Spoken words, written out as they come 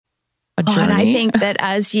journey. And I think that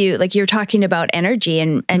as you're talking about energy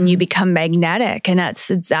and you become magnetic, and that's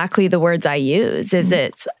exactly the words I use, is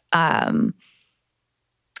it's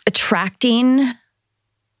attracting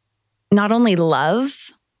not only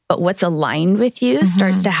love, but what's aligned with you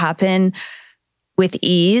starts to happen with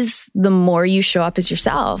ease the more you show up as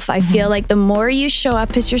yourself. I feel like the more you show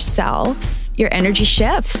up as yourself, your energy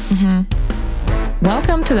shifts.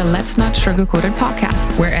 Welcome to the Let's Not Sugarcoat It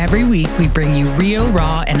podcast, where every week we bring you real,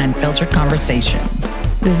 raw, and unfiltered conversations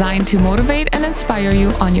designed to motivate and inspire you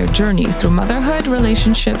on your journey through motherhood,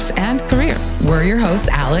 relationships, and career. We're your hosts,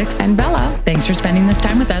 Alex and Bella. Thanks for spending this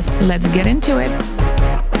time with us. Let's get into it.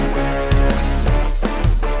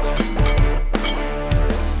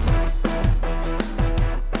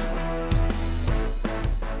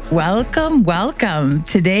 Welcome.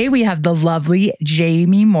 Today we have the lovely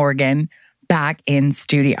Jaime Morgan back in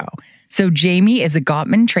studio. So Jaime is a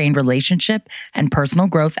Gottman-trained relationship and personal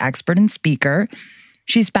growth expert and speaker.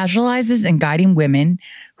 She specializes in guiding women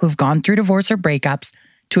who have gone through divorce or breakups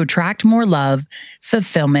to attract more love,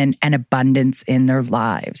 fulfillment, and abundance in their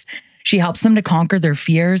lives. She helps them to conquer their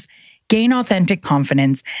fears, gain authentic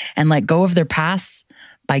confidence, and let go of their pasts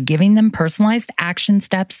by giving them personalized action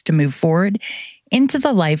steps to move forward into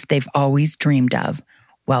the life they've always dreamed of.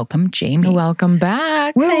 Welcome, Jaime. Welcome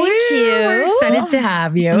back. Thank you. We're excited to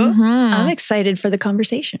have you. I'm excited for the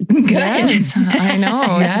conversation. Good. Yes, I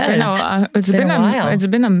know. It's been a while. It's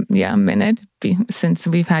been a minute since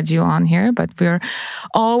we've had you on here, but we're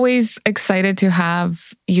always excited to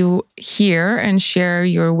have you here and share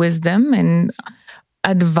your wisdom and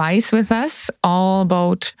advice with us all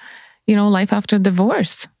about, life after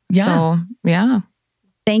divorce. Yeah. So, yeah.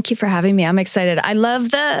 Thank you for having me. I'm excited. I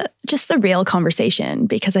love the real conversation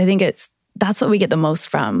because I think that's what we get the most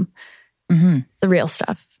from, the real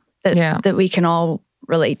stuff that we can all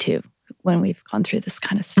relate to when we've gone through this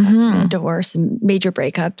kind of stuff, divorce and major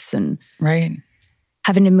breakups and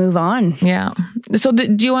having to move on. Yeah. So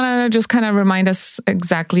do you want to just kind of remind us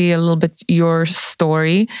exactly a little bit your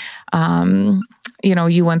story?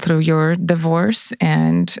 You went through your divorce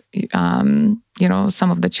and, some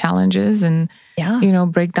of the challenges and,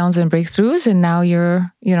 breakdowns and breakthroughs. And now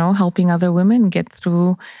you're, helping other women get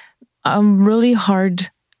through a really hard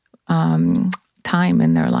time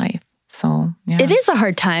in their life. So, yeah. It is a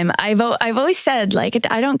hard time. I've always said,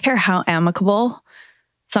 I don't care how amicable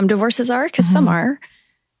some divorces are, because some are.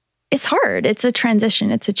 It's hard. It's a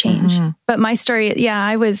transition. It's a change. But my story,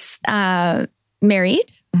 I was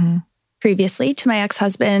married previously to my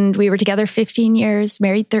ex-husband. We were together 15 years,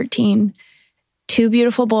 married 13, 2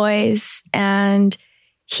 beautiful boys, and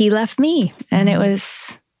he left me. And it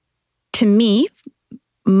was, to me,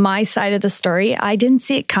 my side of the story. I didn't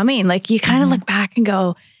see it coming. You kind of look back and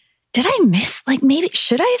go, did I miss? Maybe,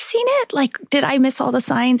 should I have seen it? Did I miss all the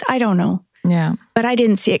signs? I don't know. Yeah. But I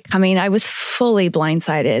didn't see it coming. I was fully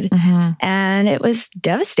blindsided and it was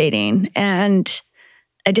devastating. And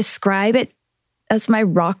I describe it as my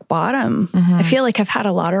rock bottom. I feel like I've had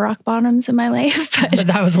a lot of rock bottoms in my life, but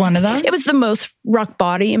that was one of them. It was the most rock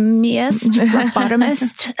bottomist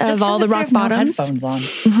of all the rock bottoms. Headphones on.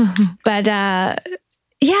 But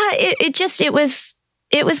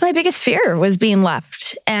it was my biggest fear, was being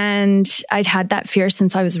left. And I'd had that fear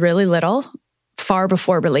since I was really little, far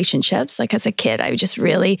before relationships. As a kid, I just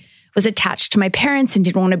really was attached to my parents and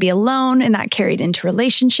didn't want to be alone. And that carried into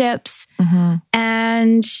relationships.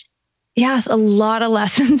 And a lot of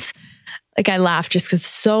lessons. I laugh just because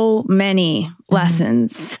so many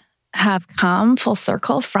lessons have come full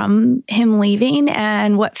circle from him leaving,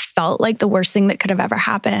 and what felt like the worst thing that could have ever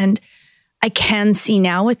happened. I can see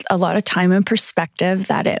now with a lot of time and perspective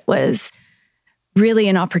that it was really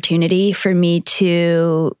an opportunity for me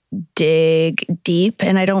to dig deep.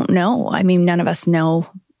 And I don't know. I mean, none of us know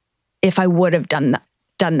if I would have done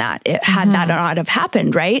that. It had that not have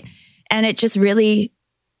happened, right? And it just really,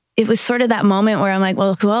 it was sort of that moment where I'm like,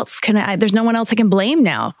 well, who else there's no one else I can blame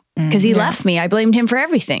now because he left me. I blamed him for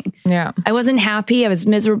everything. Yeah. I wasn't happy. I was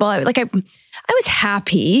miserable. I was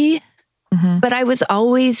happy, but I was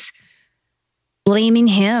always blaming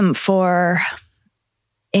him for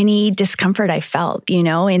any discomfort I felt,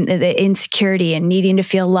 and the insecurity and needing to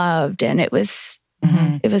feel loved. And it was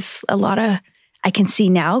a lot of, I can see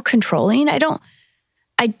now, controlling. I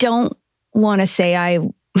don't want to say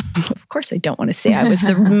of course I don't want to say I was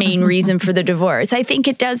the main reason for the divorce. I think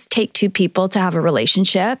it does take 2 people to have a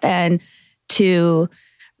relationship and to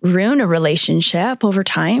ruin a relationship over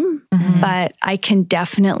time. But I can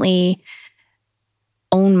definitely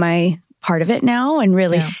own my part of it now and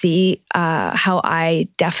really see how I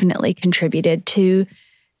definitely contributed to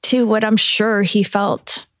what I'm sure he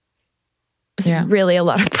felt It was really a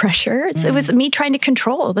lot of pressure. It was me trying to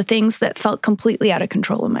control the things that felt completely out of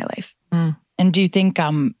control in my life. And do you think,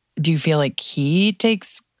 do you feel like he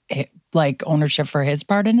takes like ownership for his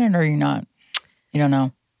part in it, or you not? You don't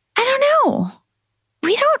know? I don't know.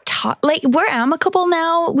 We don't talk, like we're amicable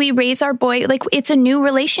now. We raise our boy, like it's a new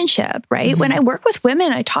relationship, right? When I work with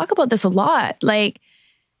women, I talk about this a lot. Like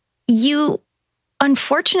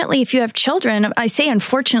unfortunately, if you have children, I say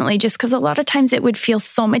unfortunately, just because a lot of times it would feel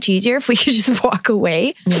so much easier if we could just walk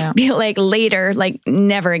away, be like later, like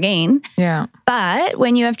never again. Yeah. But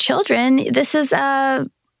when you have children, this is a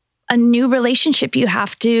new relationship you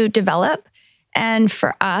have to develop. And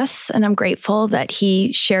for us, and I'm grateful that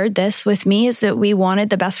he shared this with me, is that we wanted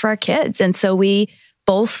the best for our kids. And so we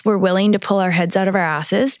both were willing to pull our heads out of our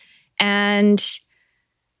asses. And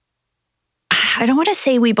I don't want to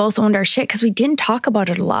say we both owned our shit because we didn't talk about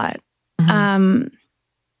it a lot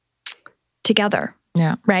together.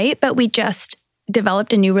 Yeah. Right. But we just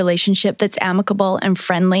developed a new relationship that's amicable and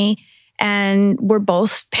friendly. And we're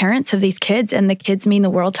both parents of these kids, and the kids mean the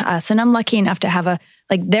world to us. And I'm lucky enough to have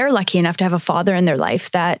they're lucky enough to have a father in their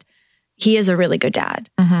life that he is a really good dad.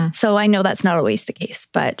 So I know that's not always the case,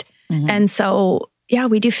 but, and so, yeah,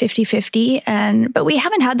 we do 50-50 but we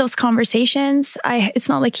haven't had those conversations. It's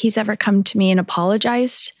not like he's ever come to me and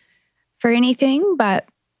apologized for anything, but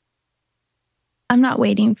I'm not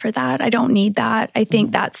waiting for that. I don't need that. I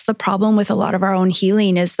think that's the problem with a lot of our own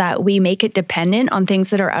healing, is that we make it dependent on things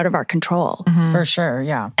that are out of our control. For sure,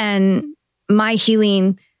 yeah. And my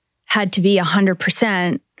healing had to be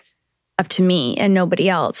 100% up to me and nobody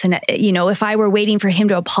else. And, if I were waiting for him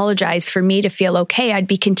to apologize for me to feel okay, I'd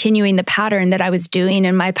be continuing the pattern that I was doing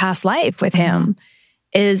in my past life with him,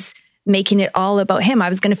 is making it all about him. I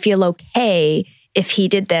was going to feel okay if he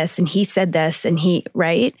did this and he said this and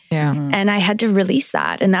right? Yeah. And I had to release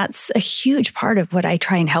that. And that's a huge part of what I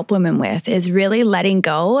try and help women with, is really letting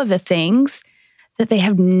go of the things that they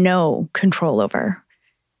have no control over.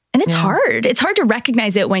 And it's hard. It's hard to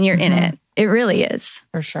recognize it when you're in it. It really is.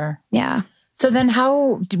 For sure. Yeah. So then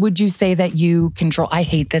how would you say that you control, I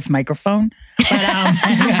hate this microphone, but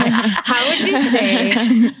how would you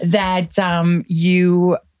say that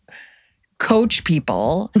you coach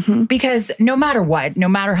people? Because no matter what, no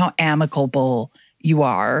matter how amicable you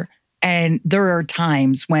are, and there are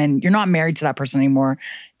times when you're not married to that person anymore,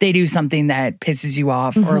 they do something that pisses you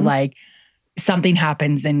off, or like something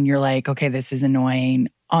happens and you're like, okay, this is annoying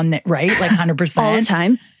right? Like 100%. All the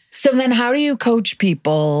time. So then how do you coach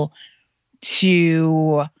people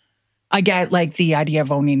to, I get like the idea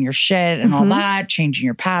of owning your shit and all that, changing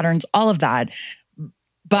your patterns, all of that.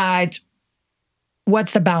 But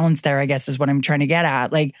what's the balance there, I guess, is what I'm trying to get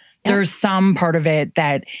at. Like there's some part of it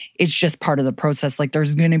that it's just part of the process. Like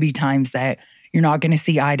there's going to be times that you're not going to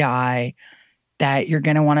see eye to eye, that you're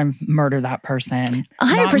going to want to murder that person.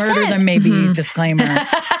 100%. Not murder them, maybe, disclaimer.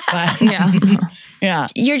 But yeah.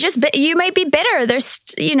 You might be bitter. There's,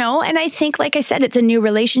 and I think, like I said, it's a new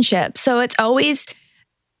relationship. So it's always,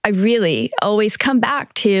 I really always come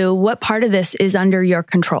back to what part of this is under your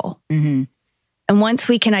control. And once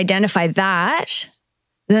we can identify that,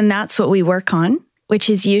 then that's what we work on, which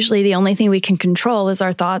is usually the only thing we can control is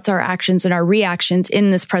our thoughts, our actions, and our reactions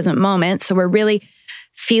in this present moment. So we're really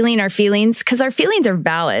feeling our feelings, because our feelings are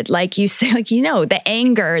valid. Like you say, the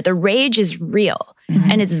anger, the rage is real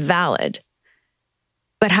and it's valid.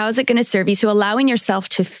 But how is it going to serve you? So allowing yourself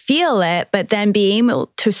to feel it, but then being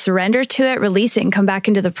able to surrender to it, release it, and come back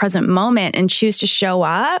into the present moment and choose to show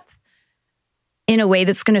up in a way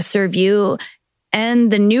that's going to serve you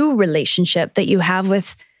and the new relationship that you have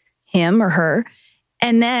with him or her.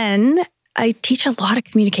 And then I teach a lot of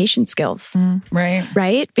communication skills.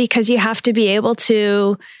 Right? Because you have to be able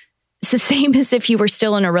to, it's the same as if you were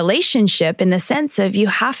still in a relationship, in the sense of you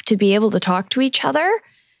have to be able to talk to each other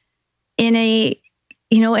in a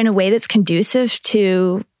way that's conducive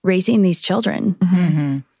to raising these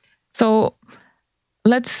children. So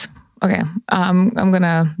I'm going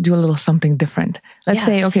to do a little something different. Let's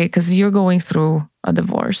say, because you're going through a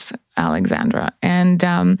divorce, Alexandra,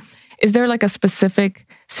 and is there like a specific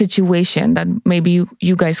situation that maybe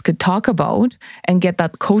you guys could talk about and get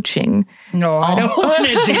that coaching? No, I don't want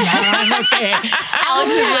to do that. I'm okay.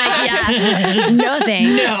 Alex is like, no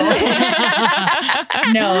thanks.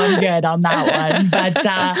 No, I'm good on that one. But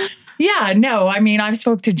I mean, I've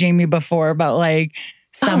spoke to Jaime before about like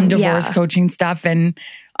some divorce coaching stuff, and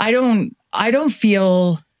I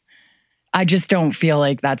just don't feel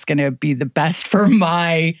like that's going to be the best for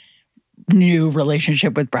my new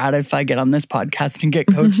relationship with Brad if I get on this podcast and get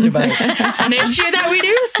coached about an issue that we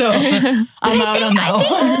do. So I'm out on that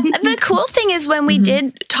one. The cool thing is when we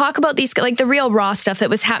did talk about these, like the real raw stuff that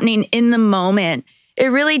was happening in the moment, it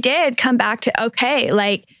really did come back to, okay,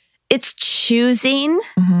 like it's choosing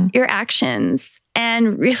your actions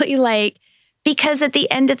and really like, because at the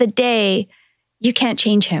end of the day, you can't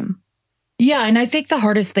change him. Yeah. And I think the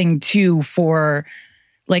hardest thing too for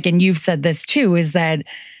like, and you've said this too, is that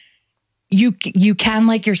you can,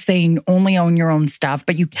 like you're saying, only own your own stuff,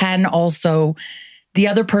 but you can also, the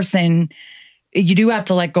other person, you do have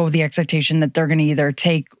to let go of the expectation that they're going to either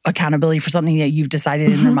take accountability for something that you've decided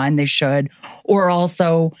in their mind they should, or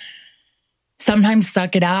also sometimes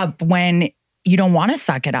suck it up when you don't want to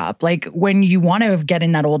suck it up. Like when you want to get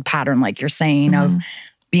in that old pattern, like you're saying, of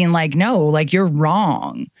being like, no, like you're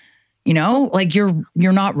wrong, you know, like you're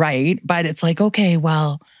not right. But it's like, okay,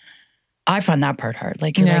 well, I find that part hard.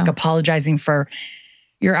 Like you're like apologizing for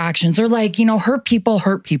your actions, or like, you know, hurt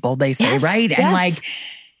people, they say, right? Yes. And like,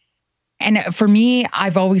 and for me,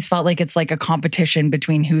 I've always felt like it's like a competition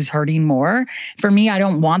between who's hurting more. For me, I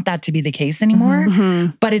don't want that to be the case anymore.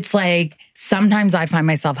 But it's like, sometimes I find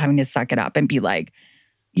myself having to suck it up and be like,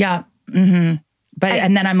 yeah, But,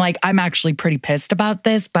 and then I'm like, I'm actually pretty pissed about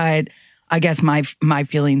this, but I guess my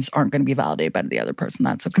feelings aren't going to be validated by the other person.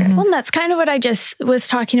 That's okay. Well, and that's kind of what I just was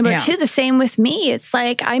talking about too. The same with me. It's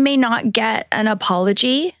like, I may not get an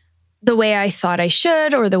apology the way I thought I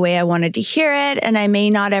should, or the way I wanted to hear it. And I may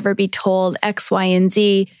not ever be told X, Y, and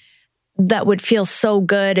Z that would feel so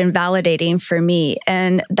good and validating for me.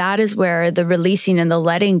 And that is where the releasing and the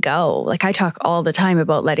letting go, like I talk all the time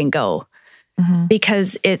about letting go,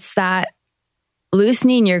 because it's that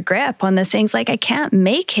loosening your grip on the things like, I can't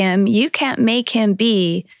make him, you can't make him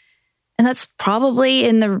be. And that's probably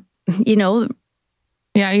in the, you know,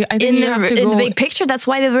 I think in the big picture, that's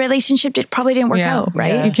why the relationship probably didn't work out,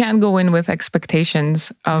 right? Yeah. You can't go in with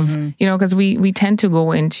expectations of, you know, because we tend to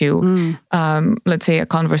go into, let's say, a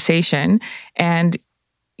conversation and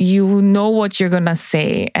you know what you're going to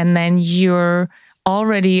say. And then you're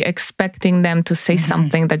already expecting them to say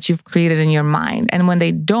something that you've created in your mind. And when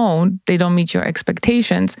they don't meet your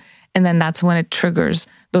expectations. And then that's when it triggers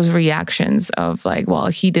those reactions of like, well,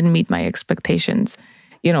 he didn't meet my expectations.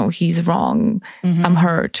 You know, he's wrong. I'm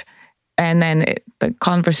hurt. And then the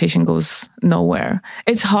conversation goes nowhere.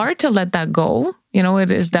 It's hard to let that go. You know,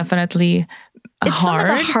 it is definitely hard. It's some of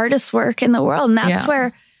the hardest work in the world. And that's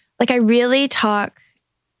where, like, I really talk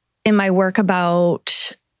in my work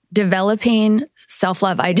about developing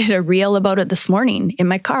self-love. I did a reel about it this morning in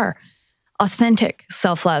my car. Authentic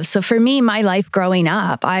self-love. So for me, my life growing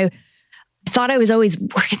up, I thought I was always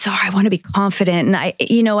working so hard. I want to be confident. And I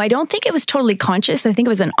don't think it was totally conscious. I think it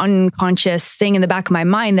was an unconscious thing in the back of my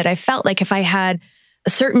mind that I felt like if I had a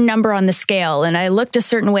certain number on the scale and I looked a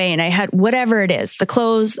certain way and I had whatever it is, the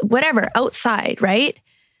clothes, whatever outside, right?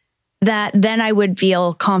 That then I would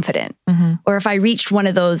feel confident. Or if I reached one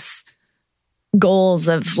of those goals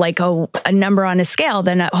of like a number on a scale,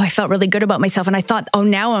 then I felt really good about myself. And I thought,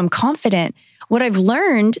 now I'm confident. What I've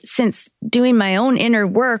learned since doing my own inner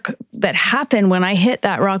work that happened when I hit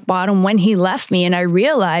that rock bottom, when he left me, and I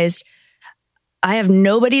realized I have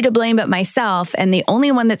nobody to blame but myself. And the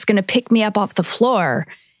only one that's going to pick me up off the floor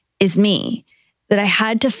is me. That I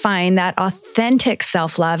had to find that authentic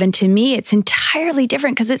self-love. And to me, it's entirely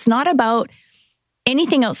different because it's not about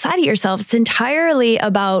anything outside of yourself. It's entirely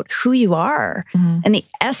about who you are and the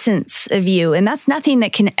essence of you. And that's nothing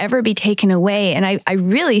that can ever be taken away. And I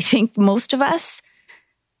really think most of us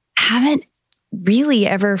haven't really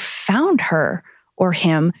ever found her or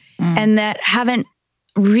him and that haven't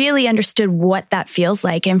really understood what that feels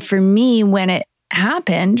like. And for me, when it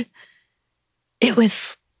happened, it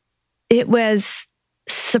was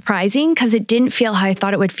surprising because it didn't feel how I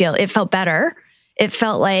thought it would feel. It felt better. It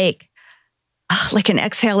felt like an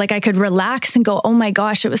exhale, like I could relax and go, oh my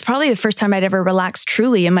gosh, it was probably the first time I'd ever relaxed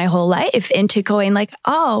truly in my whole life into going like,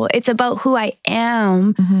 oh, it's about who I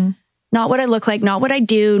am, not what I look like, not what I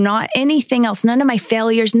do, not anything else, none of my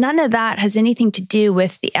failures, none of that has anything to do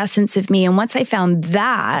with the essence of me. And once I found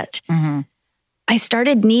that, I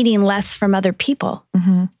started needing less from other people.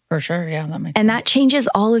 For sure. Yeah, that makes sense. And that changes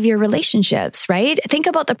all of your relationships, right? Think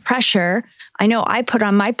about the pressure I know I put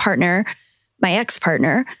on my partner, my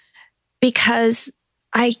ex-partner, because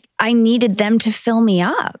I needed them to fill me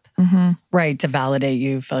up. Right. To validate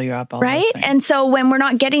you, fill you up. All right. And so when we're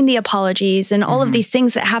not getting the apologies and all of these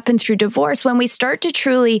things that happen through divorce, when we start to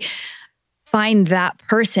truly find that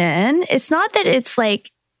person, it's not that it's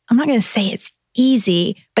like, I'm not going to say it's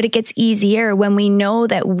easy, but it gets easier when we know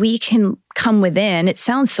that we can come within. It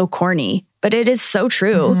sounds so corny, but it is so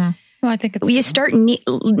true. Well, I think it's you true. start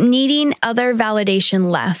needing other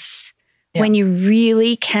validation less when you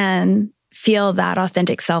really can feel that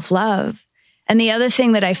authentic self-love. And the other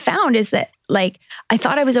thing that I found is that, like, I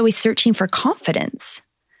thought I was always searching for confidence.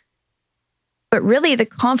 But really, the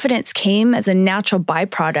confidence came as a natural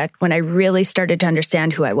byproduct when I really started to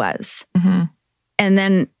understand who I was. Mm-hmm. And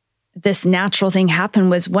then this natural thing happened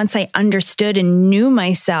was once I understood and knew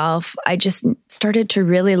myself, I just started to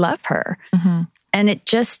really love her. Mm-hmm. And it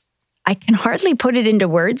just, I can hardly put it into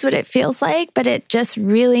words what it feels like, but it just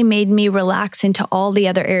really made me relax into all the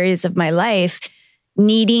other areas of my life,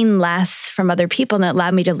 needing less from other people, and that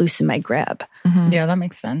allowed me to loosen my grip. Mm-hmm. Yeah, that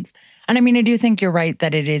makes sense. And I mean, I do think you're right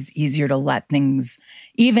that it is easier to let things,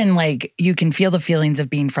 even like you can feel the feelings of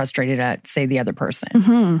being frustrated at, say, the other person.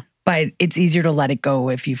 Mm-hmm. But it's easier to let it go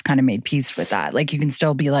if you've kind of made peace with that. Like you can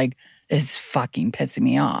still be like, this is fucking pissing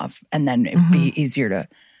me off. And then it'd be easier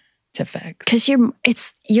to fix. Because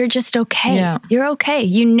you're just okay. Yeah. You're okay.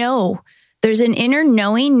 You know, there's an inner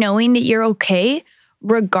knowing that you're okay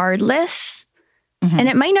regardless. Mm-hmm. And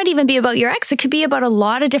it might not even be about your ex. It could be about a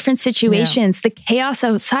lot of different situations. The chaos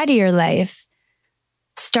outside of your life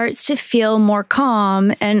starts to feel more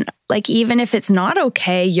calm. And like, even if it's not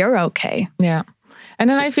okay, you're okay. Yeah. And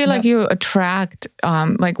then I feel like you attract,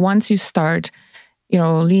 like once you start,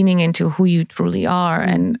 leaning into who you truly are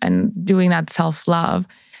and doing that self-love,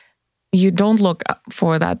 you don't look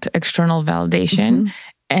for that external validation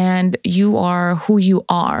and you are who you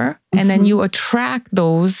are. And then you attract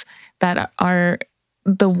those that are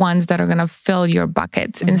the ones that are going to fill your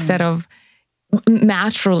buckets instead of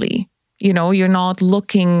naturally, you're not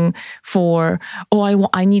looking for,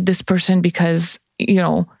 I need this person because,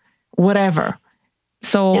 whatever.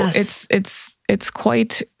 So it's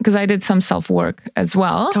quite, because I did some self-work as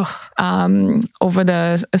well over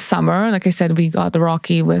the summer. Like I said, we got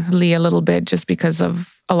rocky with Lee a little bit just because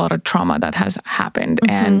of a lot of trauma that has happened.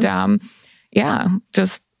 And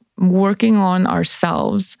just working on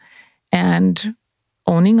ourselves and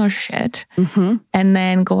owning our shit. And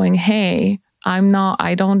then going, hey,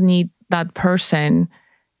 I don't need that person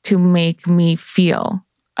to make me feel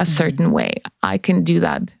a certain way. I can do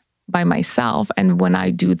that by myself. And when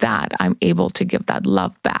I do that, I'm able to give that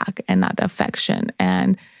love back and that affection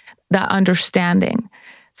and that understanding.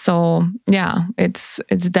 So yeah, it's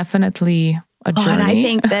definitely a journey. And I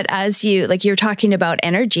think that as you're talking about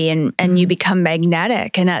energy and you become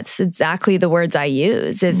magnetic, and that's exactly the words I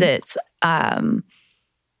use, is it's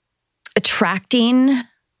attracting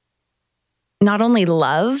not only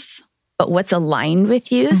love, but what's aligned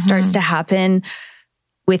with you starts to happen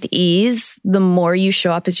with ease the more you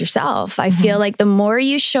show up as yourself. I feel like the more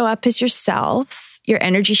you show up as yourself, your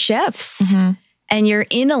energy shifts and you're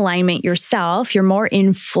in alignment yourself, you're more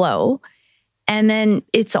in flow. And then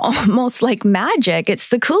it's almost like magic. It's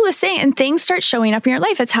the coolest thing. And things start showing up in your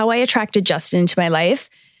life. It's how I attracted Justin into my life.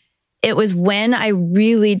 It was when I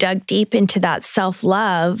really dug deep into that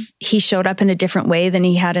self-love, he showed up in a different way than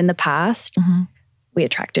he had in the past. We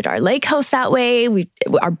attracted our lake house that way.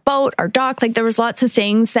 Our boat, our dock, like there was lots of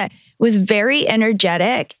things that was very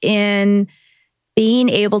energetic in being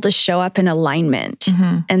able to show up in alignment.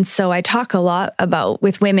 And so I talk a lot about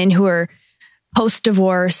with women who are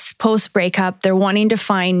post-divorce, post-breakup, they're wanting to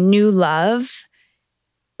find new love,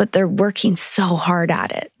 but they're working so hard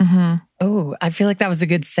at it. Oh, I feel like that was a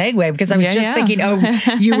good segue because I was thinking,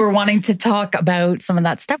 you were wanting to talk about some of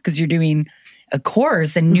that stuff because you're doing a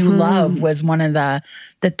course and new love was one of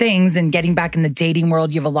the things, and getting back in the dating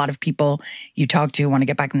world. You have a lot of people you talk to want to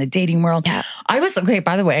get back in the dating world. Yeah. I was, okay,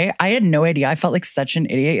 by the way, I had no idea. I felt like such an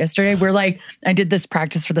idiot yesterday. I did this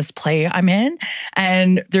practice for this play I'm in,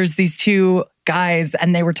 and there's these two guys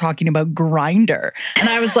and they were talking about Grindr. And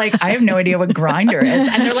I was like, I have no idea what Grindr is.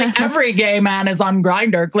 And they're like, every gay man is on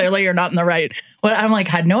Grindr. Clearly you're not in the right. Well, I'm like,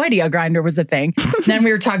 had no idea Grindr was a thing. Then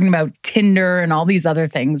we were talking about Tinder and all these other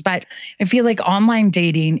things. But I feel like online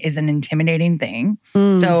dating is an intimidating thing.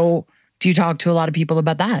 So do you talk to a lot of people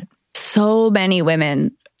about that? So many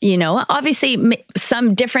women, obviously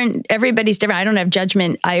everybody's different. I don't have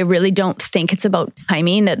judgment. I really don't think it's about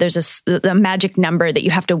timing, that there's a magic number that you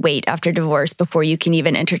have to wait after divorce before you can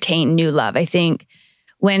even entertain new love. I think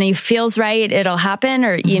when it feels right, it'll happen,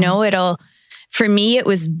 or, for me, it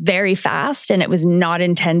was very fast and it was not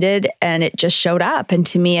intended and it just showed up. And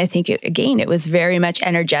to me, I think it was very much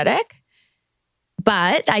energetic.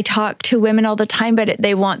 But I talk to women all the time, but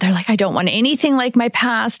they're like, I don't want anything like my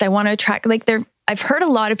past. I want to attract, I've heard a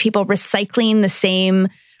lot of people recycling the same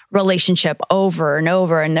relationship over and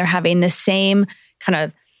over, and they're having the same kind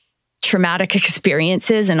of traumatic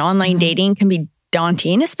experiences, and online dating can be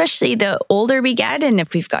daunting, especially the older we get. And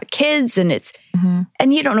if we've got kids and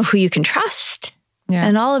and you don't know who you can trust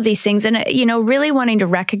and all of these things. And, you know, really wanting to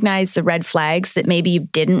recognize the red flags that maybe you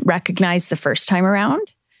didn't recognize the first time around.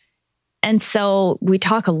 And so we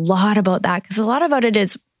talk a lot about that because a lot about it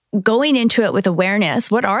is going into it with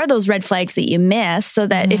awareness. What are those red flags that you miss so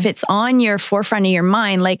that if it's on your forefront of your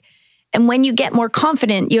mind, like, and when you get more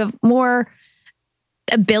confident, you have more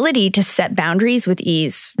ability to set boundaries with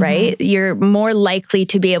ease, right? You're more likely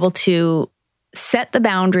to be able to set the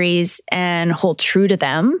boundaries and hold true to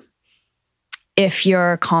them if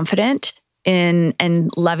you're confident in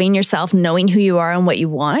and loving yourself, knowing who you are and what you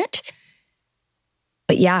want.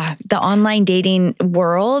 But yeah, the online dating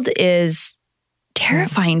world is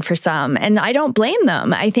terrifying for some. And I don't blame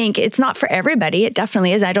them. I think it's not for everybody. It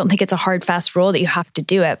definitely is. I don't think it's a hard, fast rule that you have to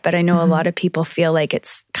do it. But I know a lot of people feel like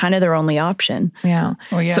it's kind of their only option. Yeah.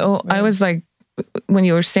 Well, yeah, so I was like, when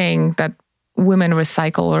you were saying that women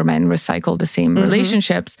recycle or men recycle the same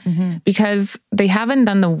relationships because they haven't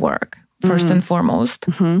done the work, first and foremost.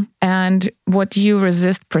 And what you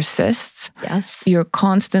resist persists. Yes. You're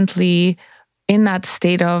constantly in that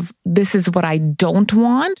state of, this is what I don't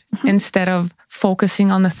want, instead of focusing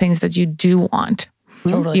on the things that you do want.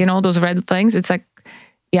 Totally. You know, those red flags, it's like,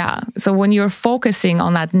 yeah. So when you're focusing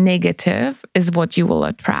on that negative is what you will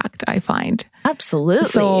attract, I find. Absolutely.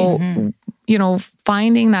 So, you know,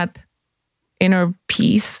 finding that inner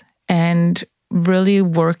peace and really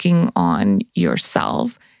working on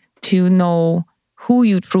yourself to know who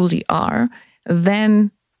you truly are, then,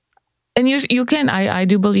 and you can, I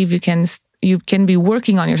do believe you can be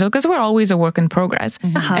working on yourself because we're always a work in progress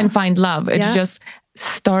and find love. It's just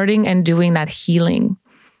starting and doing that healing.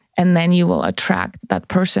 And then you will attract that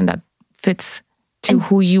person that fits to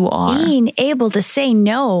who you are. Being able to say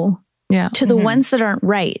no to the ones that aren't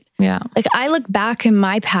right. Yeah. Like I look back in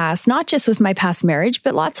my past, not just with my past marriage,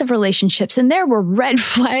 but lots of relationships. And there were red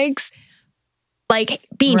flags like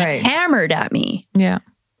being hammered at me. Yeah.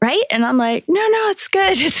 Right. And I'm like, no, it's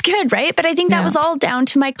good. It's good. Right. But I think that was all down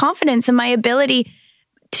to my confidence and my ability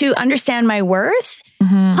to understand my worth.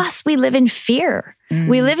 Plus we live in fear.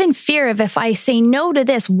 We live in fear of if I say no to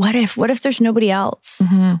this, what if there's nobody else?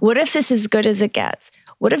 What if this is as good as it gets?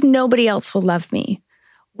 What if nobody else will love me?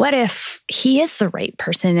 What if he is the right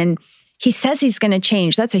person and he says he's going to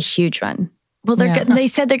change? That's a huge one. Well, they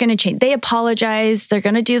said they're going to change. They apologize. They're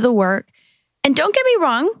going to do the work. And don't get me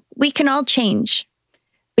wrong. We can all change.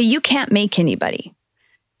 But you can't make anybody.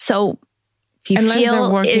 So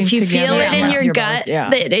if you feel it in your gut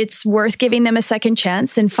that it's worth giving them a second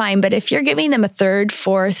chance, then fine. But if you're giving them a third,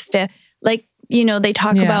 fourth, fifth, like, you know, they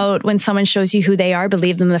talk about when someone shows you who they are,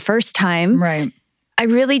 believe them the first time. Right. I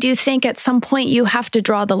really do think at some point you have to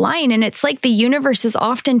draw the line. And it's like the universe is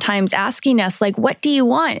oftentimes asking us, like, what do you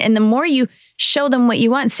want? And the more you show them what you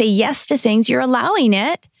want, say yes to things, you're allowing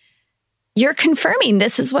it. You're confirming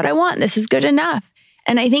this is what I want. This is good enough.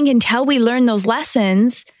 And I think until we learn those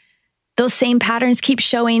lessons, those same patterns keep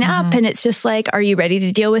showing up. And it's just like, are you ready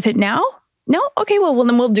to deal with it now? No? Okay, well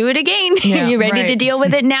then we'll do it again. Are you ready to deal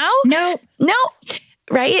with it now? No.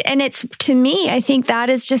 Right? And it's, to me, I think that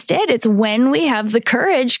is just it. It's when we have the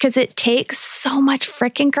courage, because it takes so much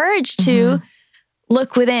freaking courage to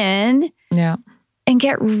look within and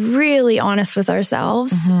get really honest with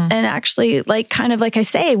ourselves. And actually, like, kind of like I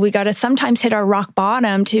say, we got to sometimes hit our rock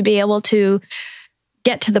bottom to be able to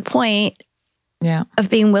get to the point of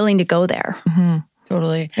being willing to go there.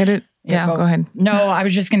 Totally. Go ahead. No, I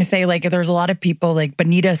was just going to say, like, there's a lot of people, like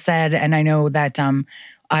Benita said, and I know that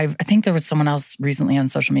I think there was someone else recently on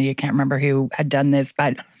social media, I can't remember who had done this,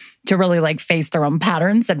 but to really like face their own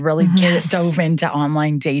patterns and really dove into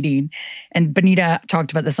online dating. And Benita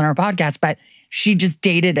talked about this on our podcast, but she just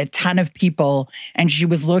dated a ton of people and she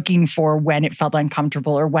was looking for when it felt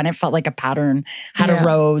uncomfortable or when it felt like a pattern had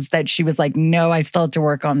arose that she was like, no, I still have to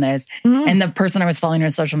work on this. And the person I was following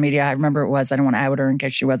on social media, I remember it was, I don't want to out her in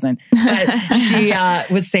case she wasn't, but she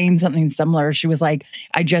was saying something similar. She was like,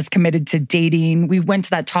 I just committed to dating. We went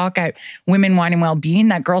to that talk at Women, Wine and Wellbeing.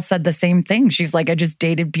 That girl said the same thing. She's like, I just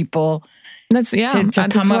dated people to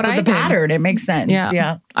come up with a pattern. It makes sense.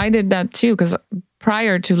 Yeah. I did that too, because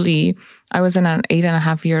prior to Lee, I was in an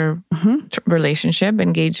 8.5 year relationship,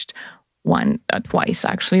 engaged twice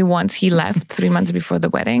actually. Once he left 3 months before the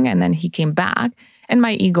wedding, and then he came back. And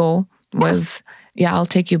my ego was, I'll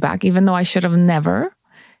take you back, even though I should have never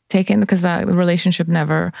taken, because the relationship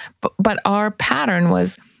never. But our pattern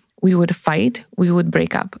was, we would fight, we would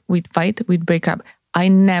break up. We'd fight, we'd break up. I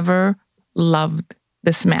never loved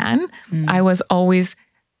this man. I was always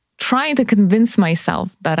trying to convince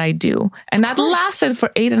myself that I do. And that lasted for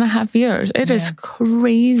 8.5 years. It is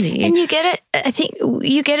crazy. And you get it. I think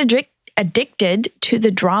you get addicted to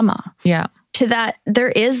the drama. Yeah. To that, there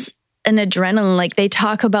is an adrenaline. Like they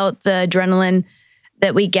talk about the adrenaline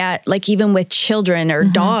that we get, like even with children or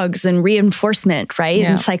dogs and reinforcement, right?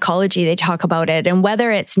 In psychology, they talk about it. And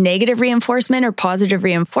whether it's negative reinforcement or positive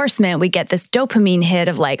reinforcement, we get this dopamine hit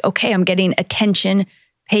of like, okay, I'm getting attention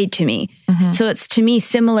paid to me. So it's to me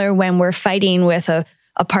similar when we're fighting with a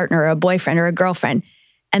partner or a boyfriend or a girlfriend.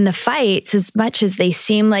 And the fights, as much as they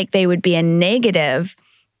seem like they would be a negative,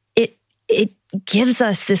 it gives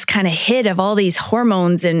us this kind of hit of all these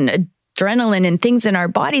hormones and adrenaline and things in our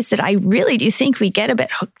bodies that I really do think we get a bit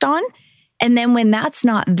hooked on. And then when that's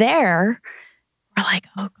not there, we're like,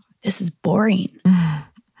 oh God, this is boring.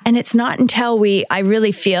 And it's not until I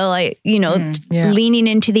really feel like, leaning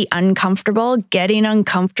into the uncomfortable, getting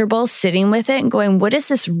uncomfortable, sitting with it and going, what is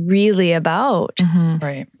this really about?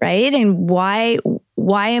 Right. Right. And why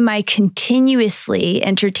am I continuously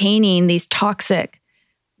entertaining these toxic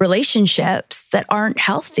relationships that aren't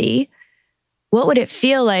healthy? What would it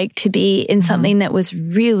feel like to be in something that was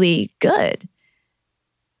really good?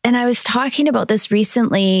 And I was talking about this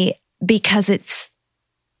recently because it's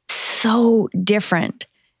so different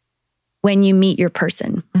when you meet your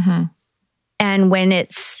person and when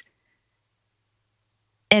it's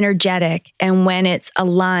energetic and when it's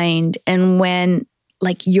aligned and when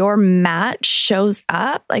like your match shows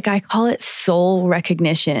up. Like I call it soul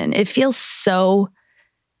recognition. It feels so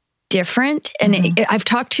different. And I've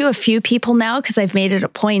talked to a few people now because I've made it a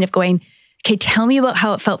point of going, okay, tell me about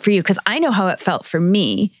how it felt for you. Because I know how it felt for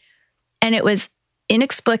me. And it was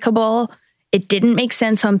inexplicable. It didn't make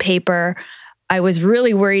sense on paper. I was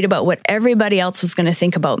really worried about what everybody else was going to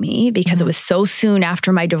think about me because it was so soon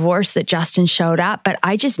after my divorce that Justin showed up. But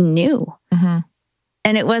I just knew.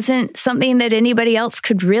 And it wasn't something that anybody else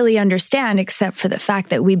could really understand except for the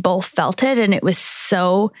fact that we both felt it. And it was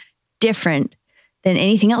so different than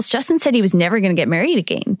anything else. Justin said he was never going to get married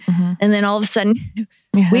again. And then all of a sudden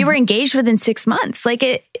we were engaged within 6 months. Like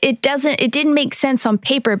it didn't make sense on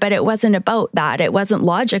paper, but it wasn't about that. It wasn't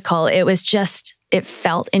logical. It was just, it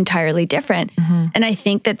felt entirely different. And I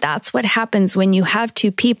think that that's what happens when you have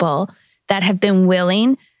two people that have been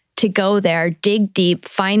willing to go there, dig deep,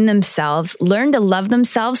 find themselves, learn to love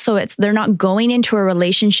themselves. So they're not going into a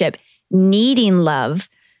relationship needing love,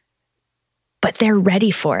 but they're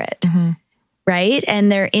ready for it. Right?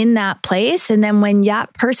 And they're in that place. And then when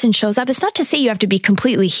that person shows up, it's not to say you have to be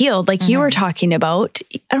completely healed. Like you were talking about,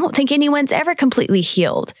 I don't think anyone's ever completely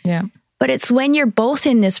healed. Yeah. But it's when you're both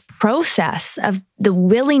in this process of the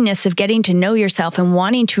willingness of getting to know yourself and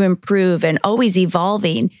wanting to improve and always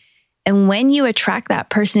evolving. And when you attract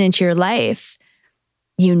that person into your life,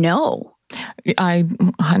 I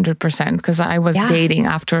 100%, because I was dating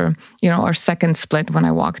after, our second split when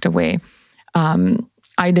I walked away.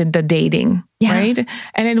 I did the dating, right?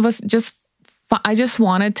 And it was just, I just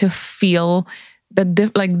wanted to feel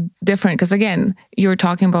different. Because again, you're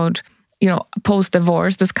talking about,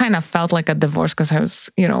 post-divorce. This kind of felt like a divorce because I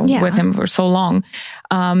was, with him for so long.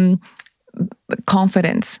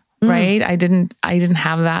 Confidence, right? I didn't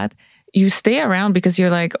have that. You stay around because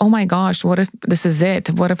you're like, oh my gosh, what if this is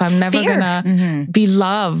it? What if I'm never gonna be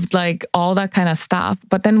loved? Like all that kind of stuff.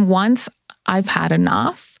 But then once I've had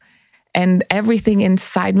enough, and everything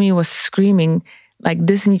inside me was screaming, like,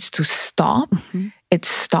 this needs to stop. It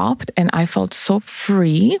stopped and I felt so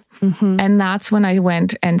free. And that's when I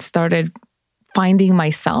went and started finding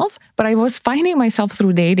myself. But I was finding myself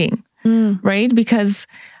through dating, right? Because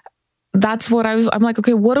that's what I'm like,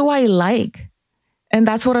 okay, what do I like? And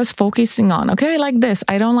that's what I was focusing on. Okay, I like this.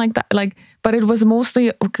 I don't like that. But it was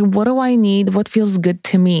mostly, okay, what do I need? What feels good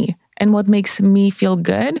to me? And what makes me feel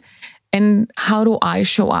good? And how do I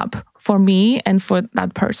show up for me and for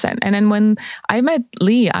that person? And then when I met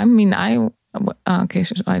Lee, I don't know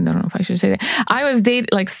if I should say that. I was dating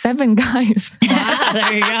like 7 guys. Wow,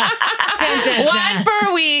 there you go. One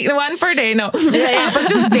per week, one per day. No, but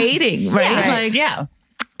just dating, right?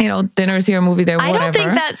 Dinners here, movie there, whatever. I don't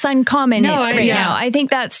think that's uncommon now. I think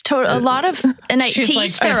that's a lot of, and to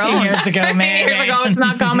each their own. 15 years ago, 15 years ago, it's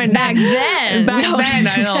not common. Back then,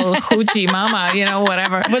 I know, hoochie mama,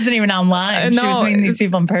 whatever. It wasn't even online. She was meeting these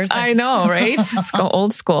people in person. I know, right? Just go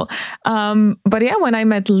old school. But yeah, when I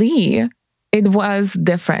met Lee, it was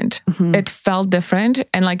different. It felt different.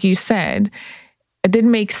 And like you said, it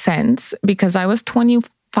didn't make sense because I was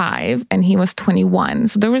 25 and he was 21.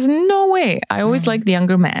 So there was no way. I always liked the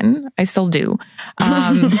younger men. I still do.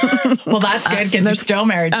 Well, that's good because you're still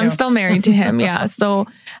married to him. I'm still married to him. Yeah. So,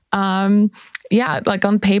 yeah, like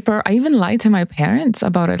on paper, I even lied to my parents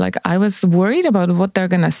about it. Like I was worried about what they're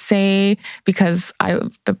going to say because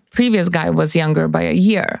the previous guy was younger by a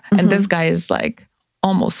year. And this guy is like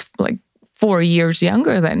almost like 4 years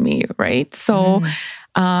younger than me, right? So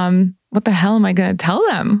what the hell am I going to tell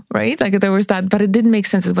them, right? Like there was that, but it didn't make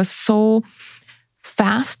sense. It was so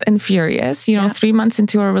fast and furious. 3 months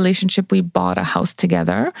into our relationship, we bought a house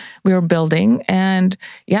together. We were building, and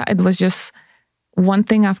yeah, it was just one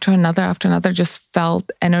thing after another just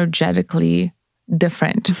felt energetically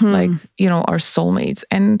different, like, our soulmates.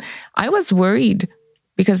 And I was worried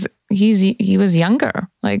because he was younger,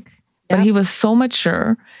 like, but he was so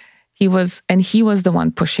mature. He was the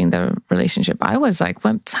one pushing the relationship. I was like,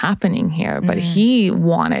 what's happening here? But he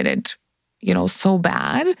wanted it, so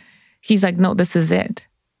bad. He's like, no, this is it.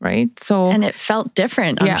 Right. So, and it felt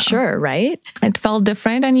different, I'm sure, right? It felt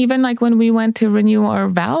different. And even like when we went to renew our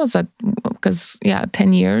vows, because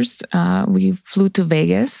 10 years, we flew to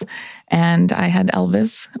Vegas and I had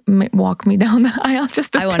Elvis walk me down the aisle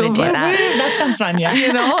just to I want to do that. That sounds fun.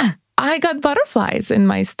 Yeah. I got butterflies in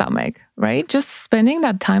my stomach, right? Just spending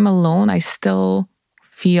that time alone, I still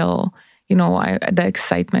feel, the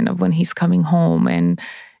excitement of when he's coming home. And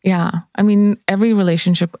yeah, I mean, every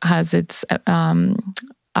relationship has its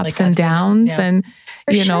ups and downs. And,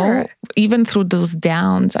 even through those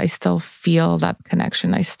downs, I still feel that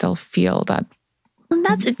connection. I still feel that. And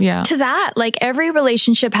that's to that, like every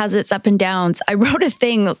relationship has its up and downs. I wrote a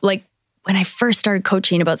thing like when I first started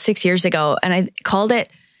coaching about 6 years ago, and I called it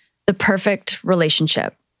the perfect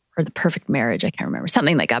relationship or the perfect marriage. I can't remember,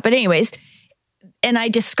 something like that. But anyways, and I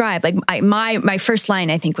described like my first line,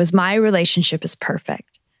 I think, was my relationship is perfect.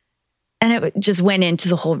 And it just went into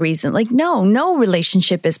the whole reason. Like, no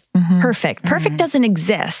relationship is perfect. Perfect doesn't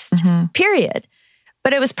exist, period.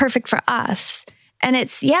 But it was perfect for us. And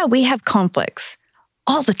it's, we have conflicts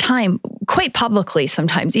all the time, quite publicly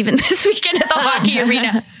sometimes, even this weekend at the hockey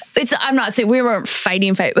arena. I'm not saying we weren't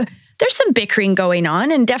fighting, but there's some bickering going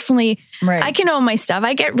on. And definitely, I can own my stuff.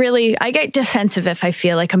 I get defensive if I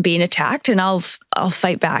feel like I'm being attacked, and I'll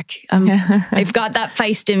fight back. I've got that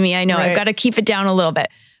feist in me. I know I've got to keep it down a little bit.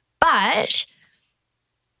 But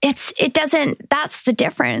that's the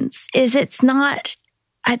difference, is it's not,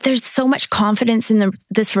 there's so much confidence in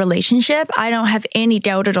this relationship. I don't have any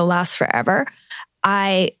doubt it'll last forever.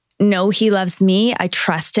 I know he loves me. I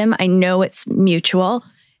trust him. I know it's mutual.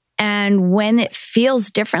 And when it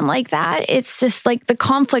feels different like that, it's just like the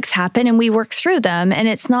conflicts happen and we work through them. And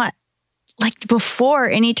it's not like before,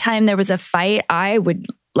 anytime there was a fight, I would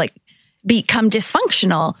like become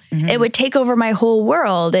dysfunctional. It would take over my whole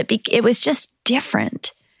world. It was just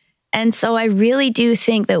different. And so I really do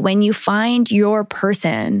think that when you find your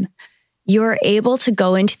person, you're able to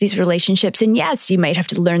go into these relationships. And yes, you might have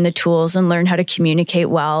to learn the tools and learn how to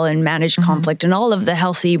communicate well and manage conflict and all of the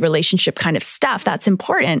healthy relationship kind of stuff. That's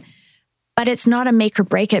important. But it's not a make or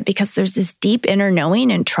break it, because there's this deep inner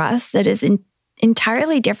knowing and trust that is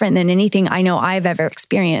entirely different than anything I know I've ever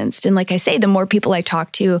experienced. And like I say, the more people I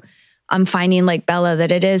talk to, I'm finding, like Bella,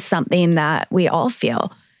 that it is something that we all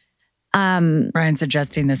feel. Brian's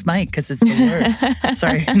adjusting this mic because it's the worst.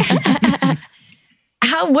 Sorry.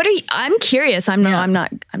 I'm curious. I'm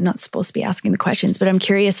not supposed to be asking the questions, but I'm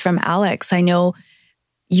curious from Alex. I know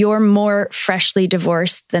you're more freshly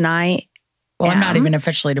divorced than I am. I'm not even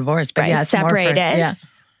officially divorced, but yeah, separated.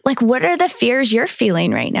 Like, what are the fears you're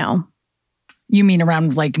feeling right now? You mean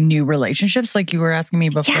around like new relationships, like you were asking me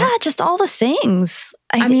before? Yeah, just all the things.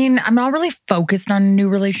 I mean, I'm not really focused on a new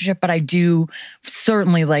relationship, but I do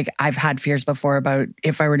certainly, like, I've had fears before about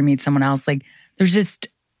if I were to meet someone else. Like,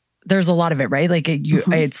 there's a lot of it, right? Like,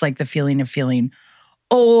 it's like the feeling of feeling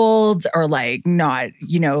old, or like not,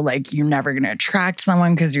 like you're never going to attract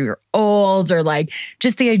someone because you're old, or like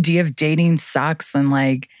just the idea of dating sucks, and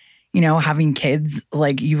like, having kids,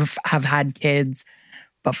 like you have had kids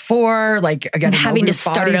before, like again, having to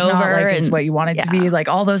start over like is what you want it to be, like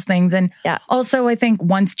all those things. And also I think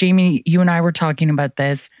once, Jamie, you and I were talking about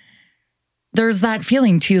this, there's that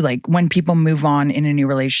feeling too, like when people move on in a new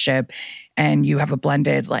relationship and you have a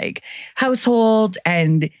blended like household,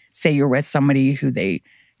 and say you're with somebody who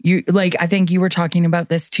I think you were talking about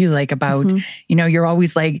this too, like about, you're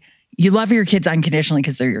always like, you love your kids unconditionally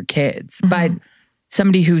because they're your kids, but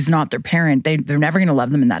somebody who's not their parent, they're never going to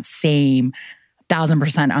love them in that same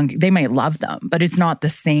 1,000%. They might love them, but it's not the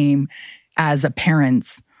same as a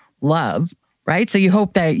parent's love, right? So you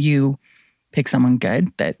hope that you pick someone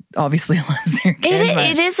good that obviously loves their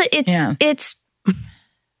kid. It's.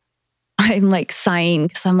 I'm like sighing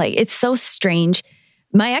because I'm like, it's so strange.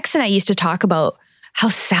 My ex and I used to talk about how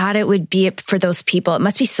sad it would be for those people. It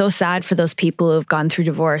must be so sad for those people who have gone through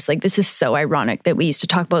divorce. Like, this is so ironic that we used to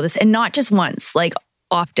talk about this, and not just once, like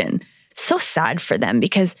often. So sad for them,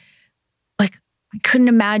 because like I couldn't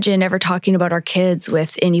imagine ever talking about our kids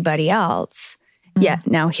with anybody else. Yeah,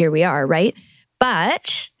 now here we are, right?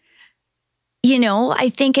 But, you know, I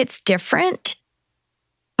think it's different.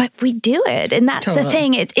 But we do it. And that's the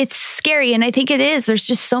thing. It's scary. And I think it is. There's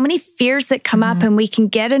just so many fears that come up, and we can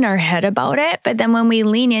get in our head about it. But then when we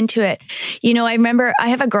lean into it, you know, I remember I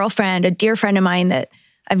have a girlfriend, a dear friend of mine that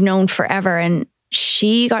I've known forever. And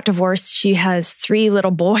she got divorced. She has 3 little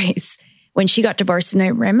boys when she got divorced. And I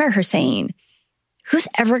remember her saying, who's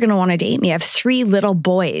ever going to want to date me? I have 3 little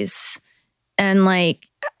boys. And like,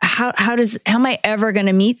 how am I ever going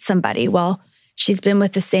to meet somebody? Well, she's been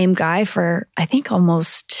with the same guy for, I think,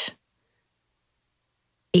 almost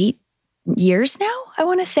 8 years now, I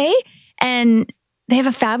want to say. And they have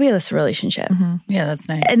a fabulous relationship. Yeah, that's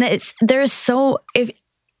nice. And if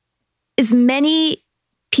as many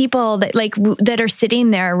people that that are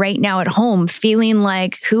sitting there right now at home feeling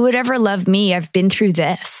like, who would ever love me? I've been through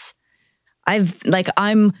this.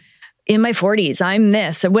 I'm in my 40s, I'm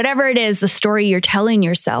this, or whatever it is, the story you're telling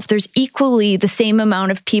yourself. There's equally the same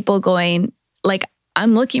amount of people going, like,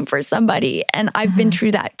 I'm looking for somebody, and I've been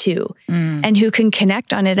through that too, and who can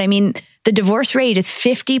connect on it. I mean, the divorce rate is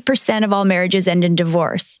 50% of all marriages end in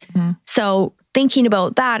divorce. So thinking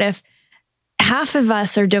about that, if half of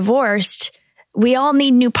us are divorced, we all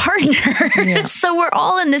need new partners. Yeah. So we're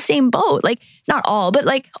all in the same boat. Like, not all, but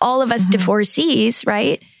like all of us divorcees,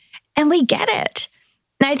 right? And we get it.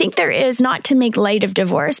 And I think there is, not to make light of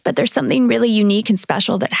divorce, but there's something really unique and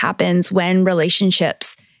special that happens when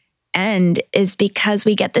relationships end, is because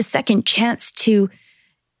we get the second chance to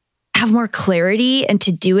have more clarity and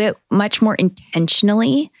to do it much more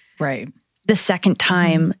intentionally. Right. The second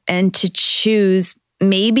time, and to choose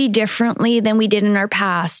maybe differently than we did in our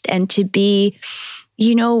past, and to be,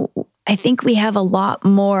 you know, I think we have a lot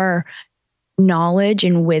more knowledge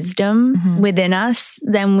and wisdom within us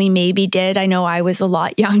than we maybe did. I know I was a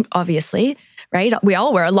lot young, obviously, right? We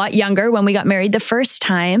all were a lot younger when we got married the first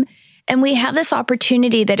time. And we have this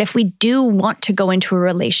opportunity that if we do want to go into a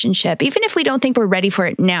relationship, even if we don't think we're ready for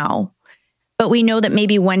it now, but we know that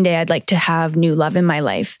maybe one day I'd like to have new love in my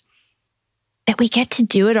life, that we get to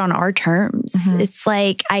do it on our terms. It's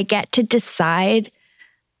like, I get to decide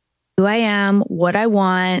who I am, what I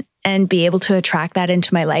want, and be able to attract that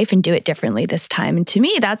into my life and do it differently this time. And to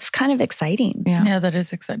me, that's kind of exciting. Yeah, that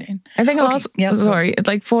is exciting. I think also, sorry,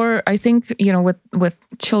 like I think, you know, with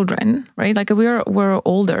children, right? Like we're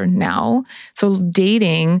older now. So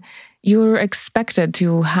dating, you're expected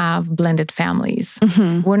to have blended families.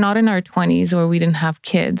 We're not in our 20s where we didn't have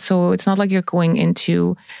kids. So it's not like you're going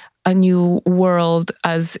into a new world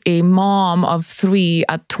as a mom of 3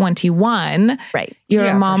 at 21. Right. You're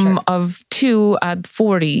a mom of 2 at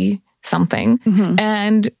 40 something.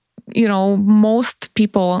 And, you know, most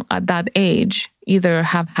people at that age either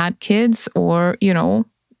have had kids or, you know,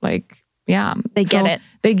 like, yeah. They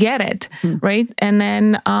get it. Right. And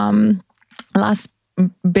then last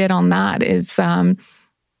bit on that is,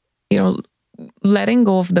 you know, letting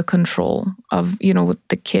go of the control of, you know,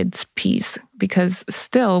 the kids piece, because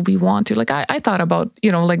still we want to, like, I thought about,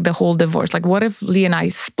 you know, like the whole divorce, like what if Lee and I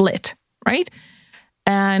split, right?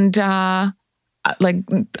 And like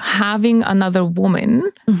having another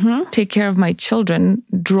woman take care of my children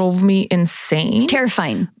drove me insane. It's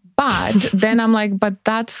terrifying. But then I'm like, but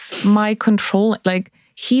that's my control. Like,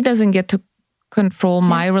 he doesn't get to control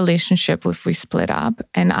my relationship if we split up.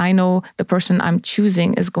 And I know the person I'm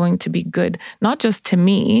choosing is going to be good, not just to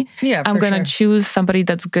me. Yeah, I'm going to choose somebody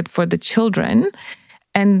that's good for the children,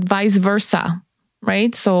 and vice versa,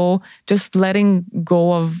 right? So just letting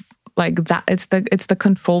go of like that, it's the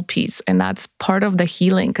control piece, and that's part of the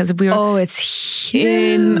healing, because it's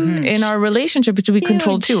huge. in our relationship to be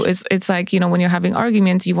controlled too. It's like, you know, when you're having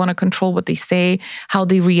arguments, you want to control what they say, how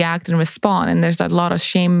they react and respond, and there's a lot of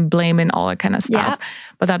shame, blame, and all that kind of stuff. Yeah.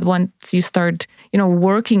 But that once you start, you know,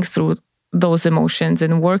 working through those emotions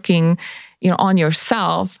and working, you know, on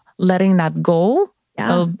yourself, letting that go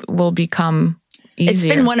will become easier.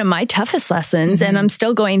 It's been one of my toughest lessons, and I'm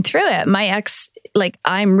still going through it. My ex, like,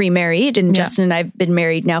 I'm remarried, and Justin and I've been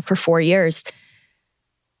married now for 4 years.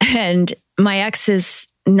 And my ex is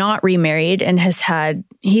not remarried and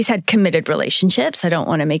he's had committed relationships. I don't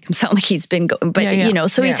want to make him sound like he's been going, but you know,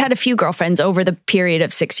 so he's had a few girlfriends over the period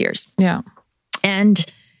of 6 years. Yeah. And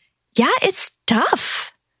it's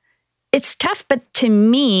tough. It's tough. But to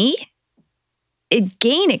me,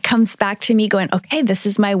 it comes back to me going, okay, this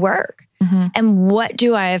is my work. And what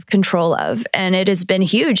do I have control of? And it has been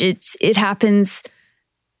huge. It happens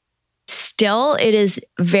still, it is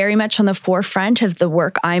very much on the forefront of the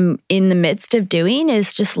work I'm in the midst of doing,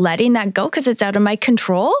 is just letting that go because it's out of my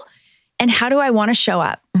control. And how do I want to show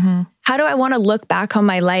up? Mm-hmm. How do I want to look back on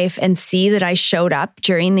my life and see that I showed up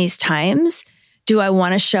during these times? Do I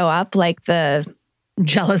want to show up like the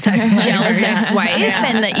jealous ex-wife,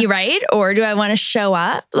 and that you right? Or do I want to show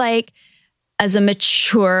up like as a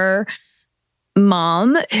mature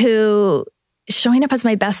mom who is showing up as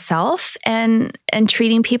my best self and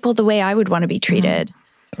treating people the way I would want to be treated? Mm-hmm.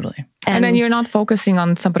 Totally. And then you're not focusing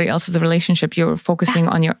on somebody else's relationship. You're focusing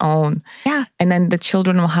on your own. Yeah. And then the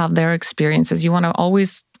children will have their experiences. You want to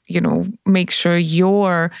always, make sure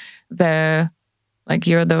you're the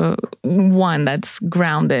one that's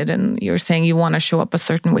grounded, and you're saying you want to show up a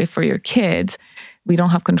certain way for your kids. We don't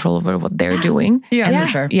have control over what they're doing. Yeah,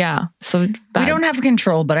 for sure. Yeah. So we don't have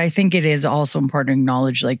control, but I think it is also important to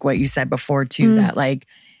acknowledge, like what you said before too, that like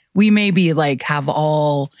we maybe like have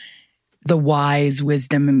all the wise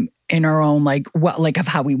wisdom in our own, like what, like of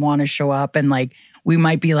how we want to show up. And like, we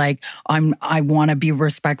might be like, I want to be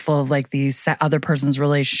respectful of like the other person's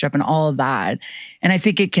relationship and all of that. And I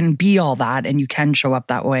think it can be all that and you can show up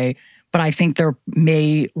that way. But I think there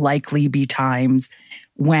may likely be times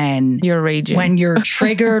when you're raging, when you're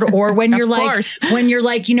triggered, or when you're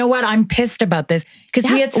like, you know what, I'm pissed about this.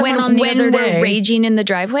 Because we had someone on the other day. When we're raging in the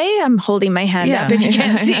driveway, I'm holding my hand up if you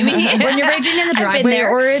can't see me. When you're raging in the driveway,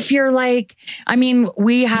 or if you're like, I mean,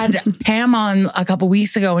 we had Pam on a couple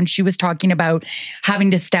weeks ago and she was talking about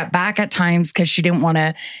having to step back at times because she didn't want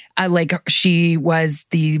to, she was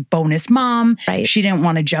the bonus mom. Right. She didn't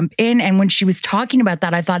want to jump in. And when she was talking about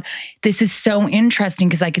that, I thought, this is so interesting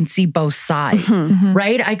because I can see both sides,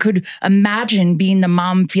 right? I could imagine being the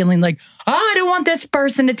mom feeling like, I don't want this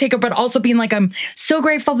person to take it, but also being like, I'm so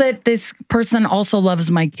grateful that this person also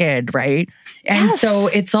loves my kid, right? And so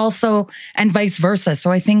it's also, and vice versa.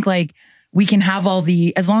 So I think like we can have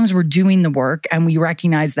as long as we're doing the work and we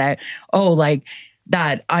recognize that,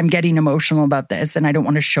 that I'm getting emotional about this and I don't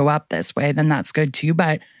want to show up this way, then that's good too.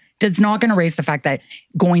 But it's not going to erase the fact that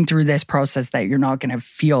going through this process that you're not going to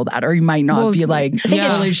feel that, or you might not be like,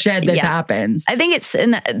 holy shit, this happens. I think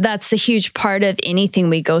that's a huge part of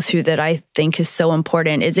anything we go through that I think is so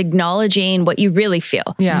important, is acknowledging what you really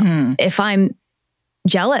feel. Yeah. Mm-hmm. If I'm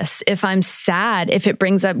jealous, if I'm sad, if it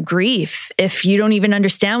brings up grief, if you don't even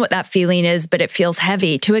understand what that feeling is, but it feels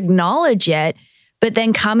heavy, to acknowledge it. But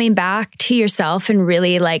then coming back to yourself and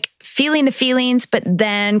really like feeling the feelings, but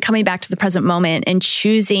then coming back to the present moment and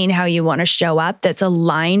choosing how you want to show up that's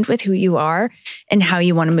aligned with who you are and how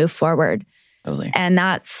you want to move forward. Totally. And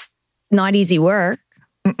that's not easy work.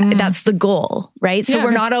 That's the goal, right? So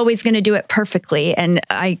we're not always going to do it perfectly. And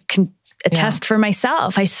I can attest for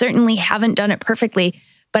myself, I certainly haven't done it perfectly,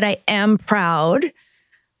 but I am proud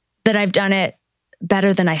that I've done it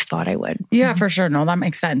better than I thought I would. Yeah, for sure. No, that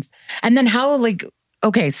makes sense. And then how,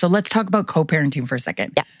 okay, so let's talk about co-parenting for a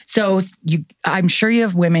second. Yeah. So I'm sure you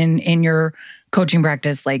have women in your coaching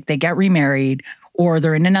practice, like they get remarried or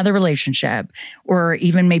they're in another relationship, or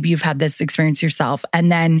even maybe you've had this experience yourself.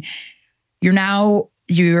 And then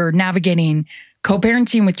you're navigating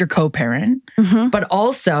co-parenting with your co-parent, but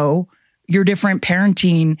also your different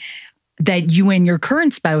parenting that you and your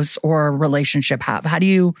current spouse or relationship have. How do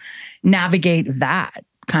you navigate that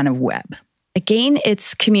kind of web? Again,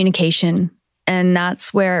 it's communication. And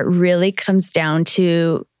that's where it really comes down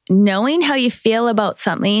to knowing how you feel about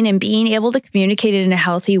something and being able to communicate it in a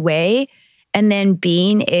healthy way. And then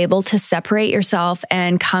being able to separate yourself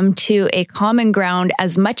and come to a common ground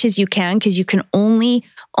as much as you can, because you can only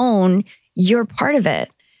own your part of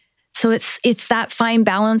it. So it's that fine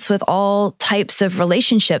balance with all types of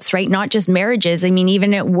relationships, right? Not just marriages. I mean,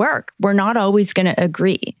 even at work, we're not always going to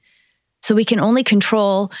agree. So we can only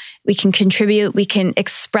control, we can contribute, we can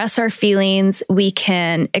express our feelings, we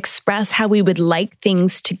can express how we would like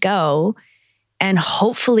things to go. And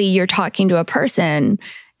hopefully you're talking to a person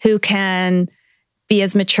who can be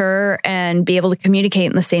as mature and be able to communicate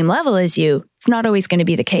in the same level as you. It's not always going to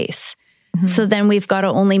be the case. So then we've got to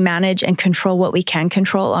only manage and control what we can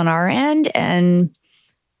control on our end. And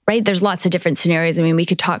right, there's lots of different scenarios. I mean, we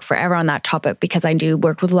could talk forever on that topic because I do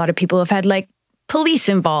work with a lot of people who've had like police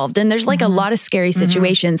involved, and there's like a lot of scary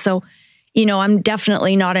situations. So, I'm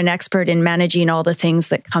definitely not an expert in managing all the things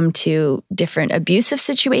that come to different abusive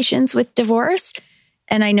situations with divorce.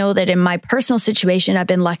 And I know that in my personal situation, I've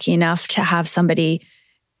been lucky enough to have somebody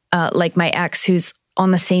like my ex who's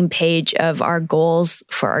on the same page of our goals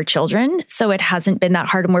for our children. So it hasn't been that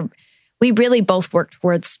hard. And we really both work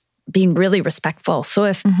towards being really respectful. So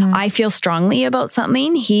if I feel strongly about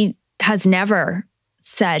something, he has never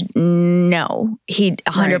said no. He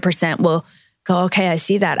 100% will go, okay, I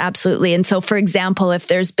see that. Absolutely. And so, for example, if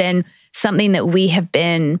there's been something that we have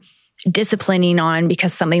been disciplining on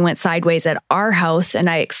because something went sideways at our house and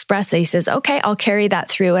I express it, he says, okay, I'll carry that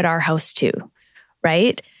through at our house too.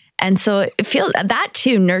 Right. And so it feels that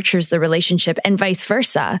too nurtures the relationship and vice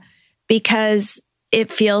versa, because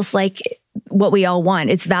it feels like what we all want.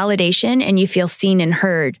 It's validation and you feel seen and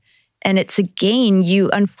heard. And it's again,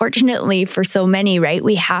 unfortunately for so many, right?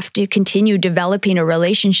 We have to continue developing a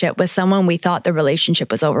relationship with someone we thought the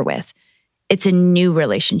relationship was over with. It's a new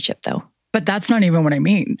relationship though. But that's not even what I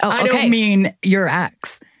mean. Oh, okay. I don't mean your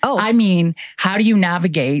ex. Oh, I mean, how do you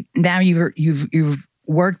navigate now? You've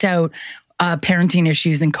worked out parenting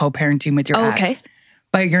issues and co-parenting with your ex. Okay.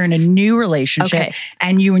 But you're in a new relationship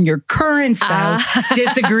and you and your current spouse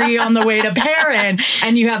disagree on the way to parent,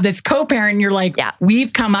 and you have this co-parent and you're like,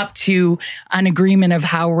 we've come up to an agreement of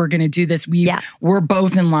how we're going to do this. We're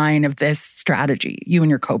both in line of this strategy, you and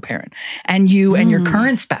your co-parent. And you and your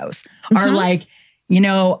current spouse are like,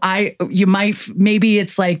 maybe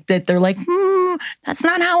it's like that they're like, that's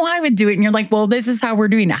not how I would do it. And you're like, well, this is how we're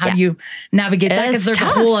doing it. How do you navigate that? Because there's a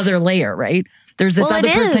whole other layer, right? There's this other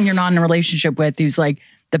person you're not in a relationship with who's like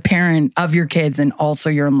the parent of your kids and also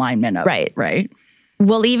your alignment of it, right?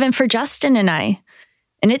 Well, even for Justin and I,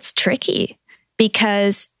 and it's tricky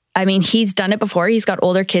because, I mean, he's done it before. He's got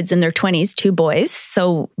older kids in their 20s, 2 boys.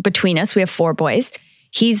 So between us, we have 4 boys.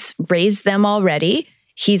 He's raised them already.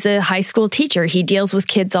 He's a high school teacher. He deals with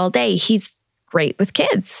kids all day. He's great with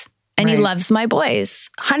kids and he loves my boys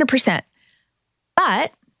 100%.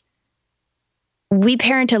 But we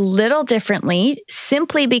parent a little differently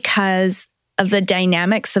simply because of the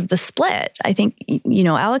dynamics of the split. I think,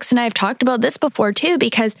 Alex and I have talked about this before too,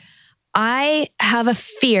 because I have a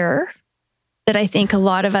fear that I think a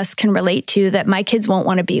lot of us can relate to, that my kids won't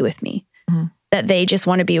want to be with me, that they just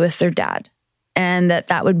want to be with their dad, and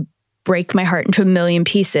that would break my heart into a million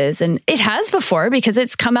pieces. And it has before, because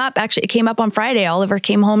it's come up. Actually, it came up on Friday. Oliver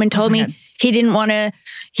came home and told me he didn't want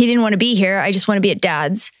to be here. I just want to be at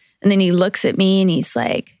dad's. And then he looks at me and he's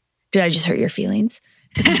like, did I just hurt your feelings?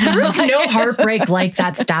 There's no heartbreak like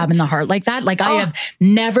that, stab in the heart like that. Like I have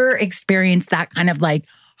never experienced that kind of like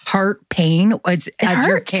heart pain as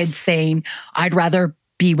your kids saying, I'd rather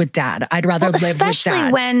be with dad. I'd rather live with dad.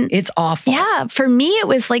 Especially when it's awful. Yeah. For me, it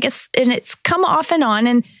was like, and it's come off and on.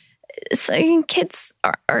 And so kids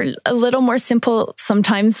are a little more simple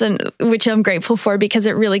sometimes than, which I'm grateful for, because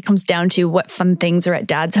it really comes down to what fun things are at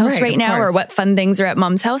dad's house right now, or what fun things are at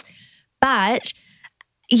mom's house. But,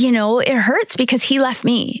 it hurts because he left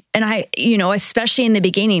me. And I, especially in the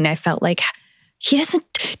beginning, I felt like he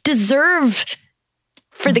doesn't deserve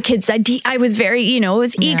for the kids. I was very, it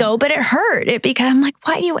was ego, but it hurt. It became like,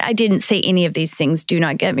 I didn't say any of these things, do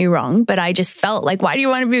not get me wrong, but I just felt like, why do you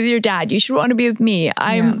want to be with your dad? You should want to be with me.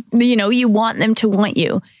 You want them to want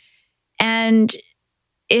you. And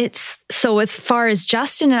it's, so as far as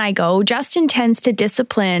Justin and I go, Justin tends to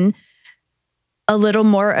discipline a little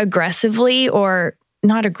more aggressively, or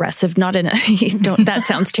not aggressive, not in a, that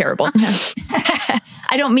sounds terrible.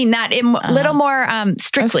 I don't mean that. A little more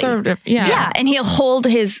strictly. Assertive, yeah. And he'll hold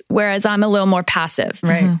his, whereas I'm a little more passive.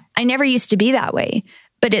 Right. I never used to be that way,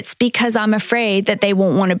 but it's because I'm afraid that they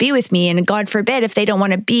won't want to be with me. And God forbid if they don't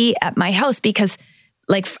want to be at my house, because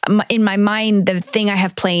like in my mind, the thing I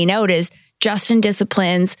have playing out is Justin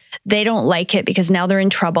disciplines. They don't like it because now they're in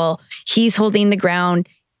trouble. He's holding the ground,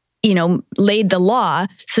 laid the law.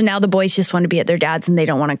 So now the boys just want to be at their dad's and they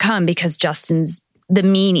don't want to come because Justin's the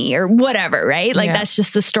meanie or whatever, right? Like that's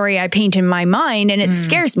just the story I paint in my mind, and it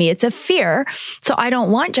scares me. It's a fear. So I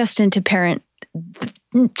don't want Justin to parent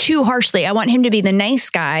too harshly. I want him to be the nice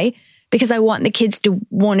guy because I want the kids to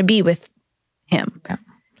want to be with him. Yeah.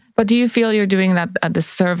 But do you feel you're doing that at the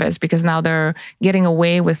service because now they're getting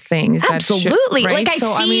away with things? Absolutely. Right? Like I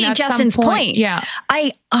see Justin's point. Yeah.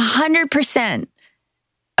 I 100%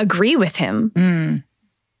 agree with him,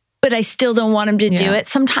 but I still don't want him to do it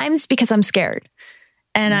sometimes because I'm scared.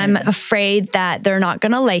 And I'm afraid that they're not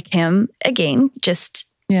going to like him. Again,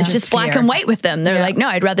 it's just black and white with them. They're like, no,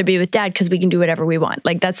 I'd rather be with dad because we can do whatever we want.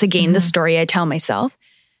 Like that's again the story I tell myself.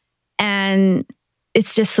 And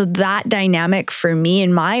it's just so that dynamic for me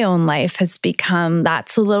in my own life has become,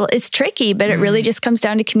 it's tricky, but it really just comes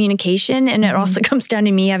down to communication. And it also comes down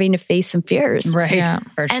to me having to face some fears. Right. Yeah,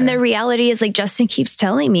 for sure. And the reality is, like Justin keeps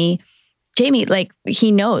telling me, Jaime, like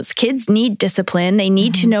he knows kids need discipline. They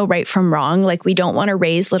need to know right from wrong. Like we don't want to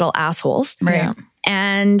raise little assholes. Right. Yeah.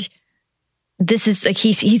 And this is like,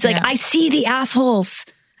 he's like, I see the assholes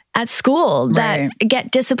at school that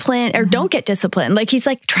get disciplined or don't get disciplined. Like he's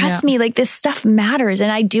like, trust me, like this stuff matters.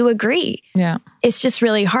 And I do agree. Yeah. It's just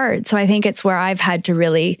really hard. So I think it's where I've had to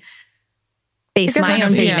really face my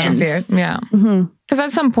own demons. Yeah. Because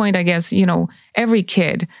at some point, I guess, every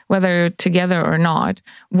kid, whether together or not,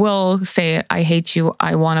 will say, I hate you.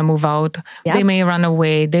 I want to move out. Yep. They may run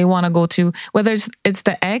away. They want to go to, whether it's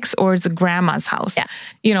the ex or it's grandma's house.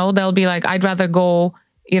 Yeah. They'll be like, I'd rather go,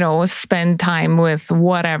 spend time with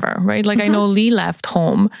whatever, right? Like I know Lee left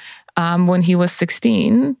home when he was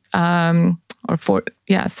 16,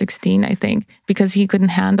 16, I think, because he couldn't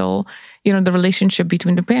handle, the relationship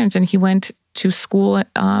between the parents, and he went to school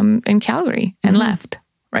in Calgary and left,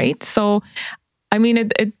 right? So, I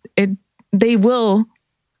mean, they will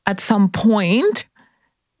at some point,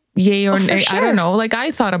 yay or nay, sure. I don't know. Like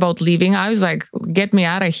I thought about leaving. I was like, get me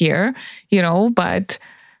out of here, but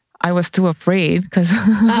I was too afraid because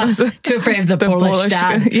too afraid of the Polish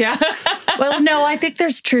dad. Yeah. Well, no, I think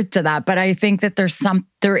there's truth to that, but I think that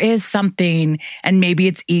there is something, and maybe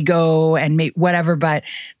it's ego and whatever, but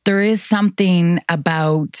there is something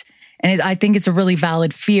about, and I think it's a really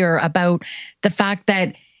valid fear about the fact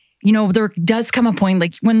that, there does come a point,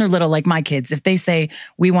 like when they're little, like my kids, if they say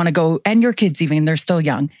we want to go, and your kids even, they're still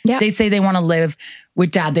young, they say they want to live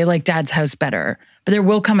with dad. They like dad's house better. But there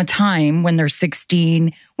will come a time when they're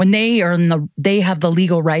 16, when they have the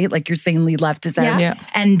legal right, like you're saying, Lee left his house,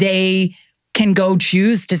 and they can go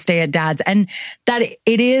choose to stay at dad's. And that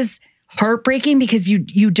it is heartbreaking because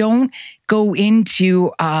you don't go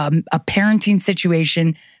into a parenting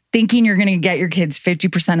situation thinking you're going to get your kids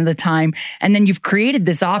 50% of the time. And then you've created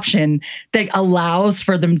this option that allows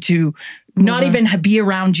for them to not even be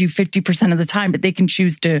around you 50% of the time, but they can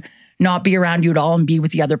choose to not be around you at all and be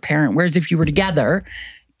with the other parent. Whereas if you were together,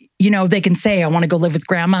 they can say, I want to go live with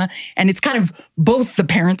grandma. And it's kind of both the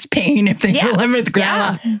parents' pain if they go live with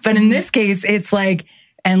grandma. Yeah. But in this case, it's like,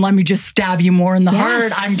 and let me just stab you more in the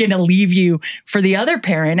heart. I'm going to leave you for the other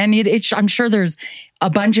parent. And I'm sure there's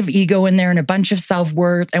a bunch of ego in there and a bunch of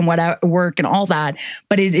self-worth and work and all that.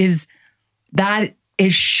 But that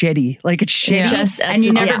is shitty. Like it's shitty. And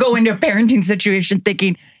you never go into a parenting situation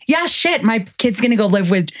thinking, shit, my kid's going to go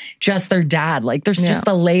live with just their dad. Like there's just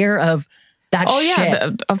a layer of that shit. Oh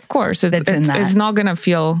yeah, of course. It's not going to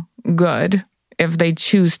feel good if they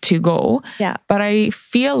choose to go. Yeah. But I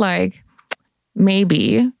feel like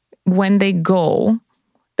maybe when they go,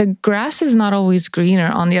 the grass is not always greener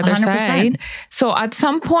on the other 100%. Side. So at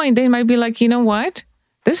some point they might be like, you know what?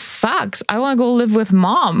 This sucks. I want to go live with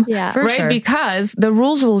mom. Yeah, right? Sure. Because the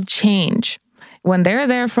rules will change. When they're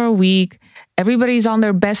there for a week, everybody's on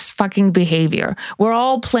their best fucking behavior. We're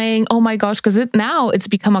all playing, oh my gosh, because now it's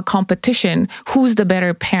become a competition. Who's the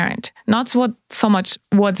better parent? Not so much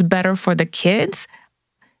what's better for the kids,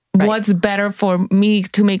 right. What's better for me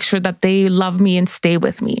to make sure that they love me and stay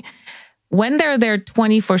with me. When they're there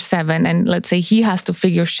 24/7 and let's say he has to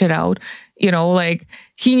figure shit out, like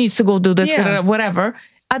he needs to go do this, whatever.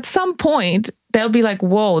 At some point, they'll be like,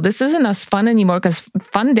 whoa, this isn't as fun anymore because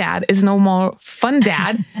fun dad is no more fun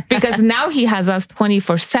dad because now he has us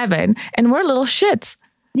 24/7 and we're little shits.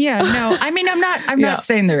 Yeah, no, I mean, I'm not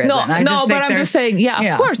saying there isn't. But I'm just saying,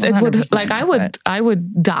 of course it would, like I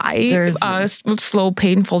would die a slow,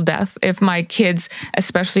 painful death if my kids,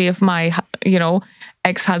 especially if my,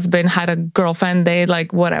 ex-husband had a girlfriend, they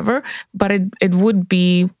like whatever, but it would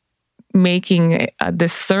be making a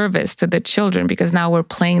disservice to the children because now we're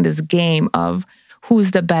playing this game of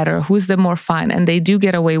who's the better, who's the more fun, and they do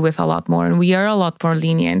get away with a lot more, and we are a lot more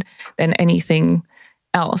lenient than anything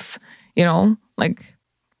else, like,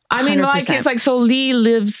 I mean, 100%. My kids, like, so Lee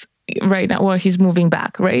lives right now, or he's moving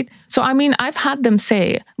back, right? So, I mean, I've had them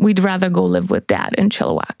say, we'd rather go live with dad in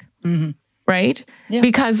Chilliwack, right? Yeah.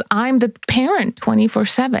 Because I'm the parent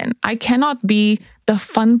 24/7. I cannot be the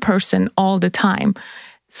fun person all the time.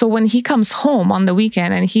 So when he comes home on the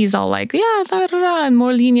weekend and he's all like, and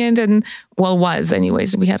more lenient and, was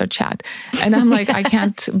anyways, we had a chat. And I'm like, I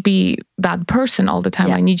can't be that person all the time.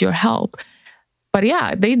 Yeah. I need your help. But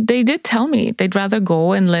yeah, they did tell me they'd rather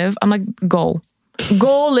go and live. I'm like, go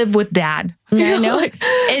live with dad. Yeah, I know.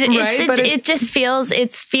 It just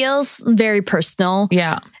feels very personal.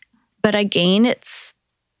 Yeah. But again, it's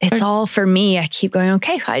all for me. I keep going,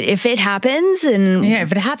 okay, if it happens and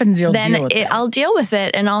if it happens, you'll deal with it. I'll deal with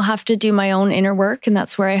it and I'll have to do my own inner work. And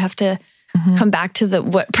that's where I have to come back to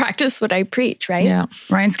what I preach, right? Yeah.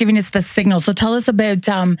 Ryan's giving us the signal. So tell us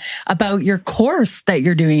about your course that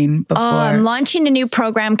you're doing before. I'm launching a new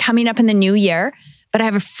program coming up in the new year, but I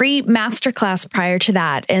have a free masterclass prior to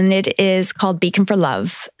that. And it is called Beacon for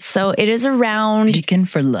Love. So it is around Beacon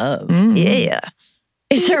for Love. Yeah.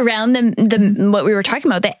 It's around the what we were talking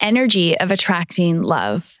about, the energy of attracting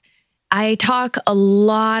love. I talk a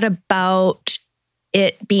lot about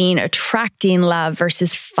it being attracting love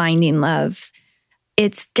versus finding love.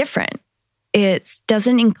 It's different. it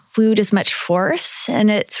doesn't include as much force.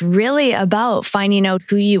 And it's really about finding out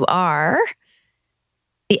who you are,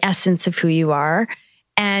 the essence of who you are,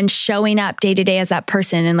 and showing up day to day as that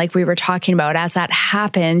person. And like we were talking about, as that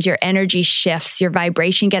happens, your energy shifts, your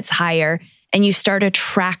vibration gets higher, and you start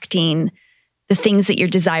attracting the things that you're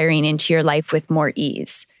desiring into your life with more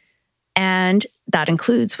ease. And that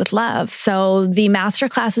includes with love. So the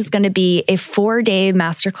masterclass is going to be a 4-day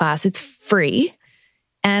masterclass. It's free.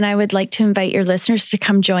 And I would like to invite your listeners to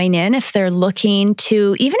come join in if they're looking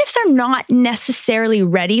to, even if they're not necessarily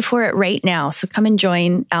ready for it right now. So come and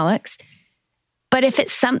join, Alex. But if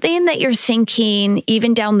it's something that you're thinking,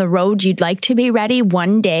 even down the road, you'd like to be ready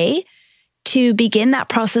one day to begin that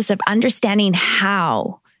process of understanding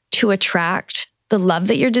how to attract the love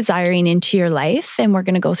that you're desiring into your life. And we're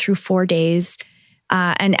going to go through 4 days,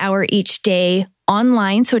 an hour each day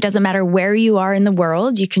online. So it doesn't matter where you are in the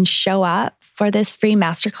world, you can show up for this free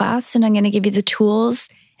masterclass. And I'm going to give you the tools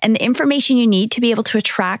and the information you need to be able to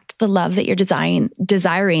attract the love that you're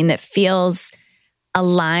desiring that feels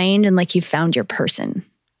aligned and like you found your person.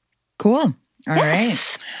 Cool. All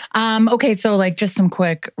Yes. right. Okay. So like just some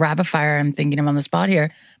quick rapid fire. I'm thinking I'm on the spot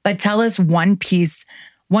here, but tell us one piece.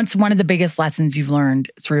 What's one of the biggest lessons you've learned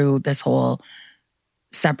through this whole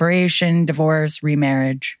separation, divorce,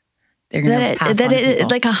 remarriage? They're going to pass on to people.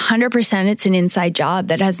 Like 100%, it's an inside job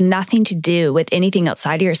that has nothing to do with anything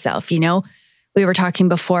outside of yourself. You know, we were talking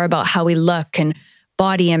before about how we look and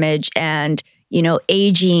body image and, you know,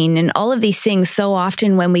 aging and all of these things. So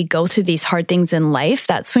often when we go through these hard things in life,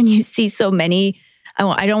 that's when you see so many,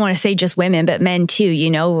 I don't want to say just women, but men too, you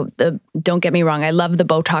know, don't get me wrong. I love the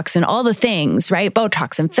Botox and all the things, right?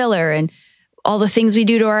 Botox and filler and all the things we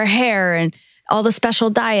do to our hair and all the special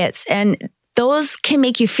diets. And those can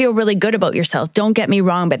make you feel really good about yourself. Don't get me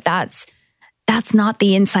wrong, but that's not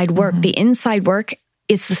the inside work. Mm-hmm. The inside work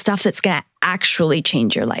is the stuff that's going to actually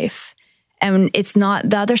change your life. And it's not,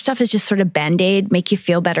 the other stuff is just sort of Band-Aid, make you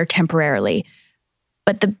feel better temporarily.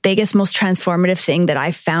 But the biggest, most transformative thing that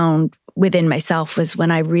I found within myself was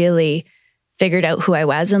when I really figured out who I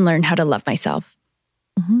was and learned how to love myself.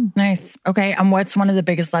 Mm-hmm. Nice. Okay. And what's one of the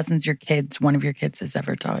biggest lessons one of your kids has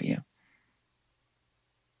ever taught you?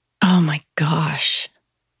 Oh my gosh.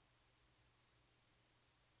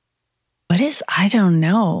 I don't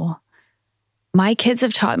know. My kids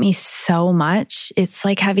have taught me so much. It's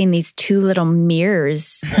like having these two little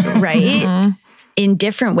mirrors, right? Mm-hmm. In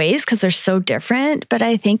different ways because they're so different. But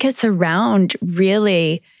I think it's around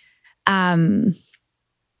really allowing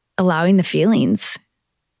the feelings,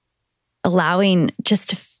 allowing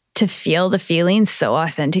just to feel the feelings so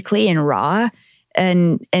authentically and raw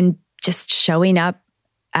and just showing up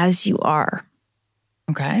as you are.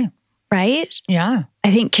 Okay. Right? Yeah.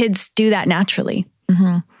 I think kids do that naturally.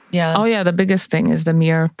 Mm-hmm. Yeah. Oh yeah. The biggest thing is the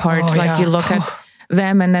mirror part. You look at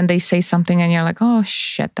them and then they say something and you're like, oh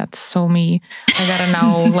shit, that's so me. I gotta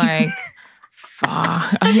know, like,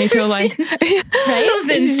 fuck. I need to like, right?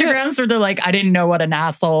 Those Instagrams where they're like, I didn't know what an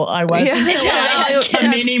asshole I was. Yeah. Until a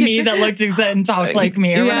mini me that looked and talked like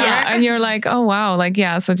me or whatever. Yeah. And you're like, oh wow. Like,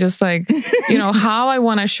 yeah. So just like, you know, how I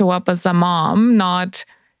want to show up as a mom, not,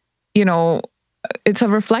 you know, it's a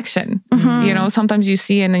reflection. Mm-hmm. You know, sometimes you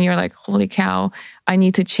see and then you're like, holy cow, I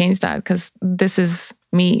need to change that because this is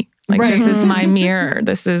me. Like, right. This is my mirror.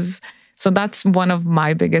 So that's one of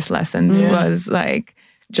my biggest lessons was like,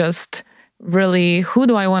 just really, who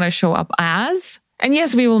do I want to show up as? And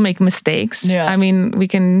yes, we will make mistakes. Yeah. I mean, we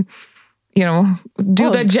can, you know, do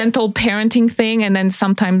the gentle parenting thing. And then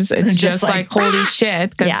sometimes it's just like holy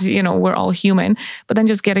shit, because, you know, we're all human. But then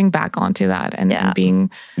just getting back onto that and being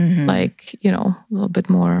like, you know, a little bit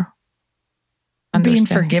more being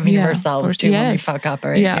forgiving of ourselves too when we fuck up,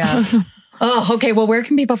 right? Yeah. Oh, okay. Well, where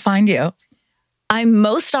can people find you? I'm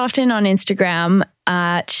most often on Instagram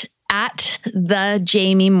at the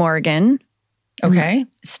Jaime Morgan. Okay.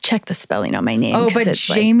 Just check the spelling on my name. Oh, but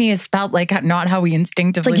Jaime is spelled like not how we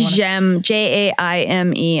instinctively want to. It's like Gem,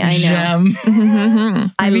 Jaime. I know.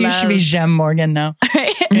 Gem. You should be Gem Morgan now.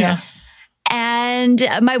 Yeah. And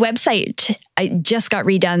my website, I just got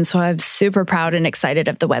redone, so I'm super proud and excited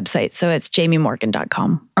of the website. So it's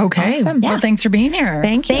jaimemorgan.com. Okay. Awesome. Well, thanks for being here.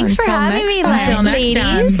 Thank you. Thanks for having me, Until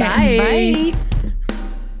next time. Bye.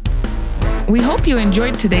 We hope you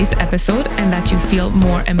enjoyed today's episode and that you feel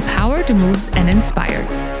more empowered, moved, and inspired.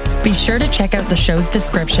 Be sure to check out the show's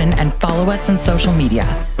description and follow us on social media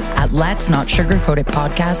at Let's Not Sugarcoat It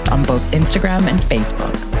Podcast on both Instagram and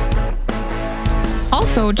Facebook.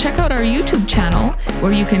 Also, check out our YouTube channel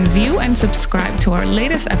where you can view and subscribe to our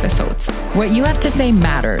latest episodes. What you have to say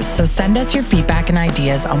matters, so send us your feedback and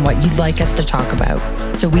ideas on what you'd like us to talk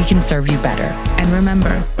about so we can serve you better. And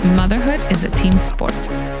remember, motherhood is a team sport.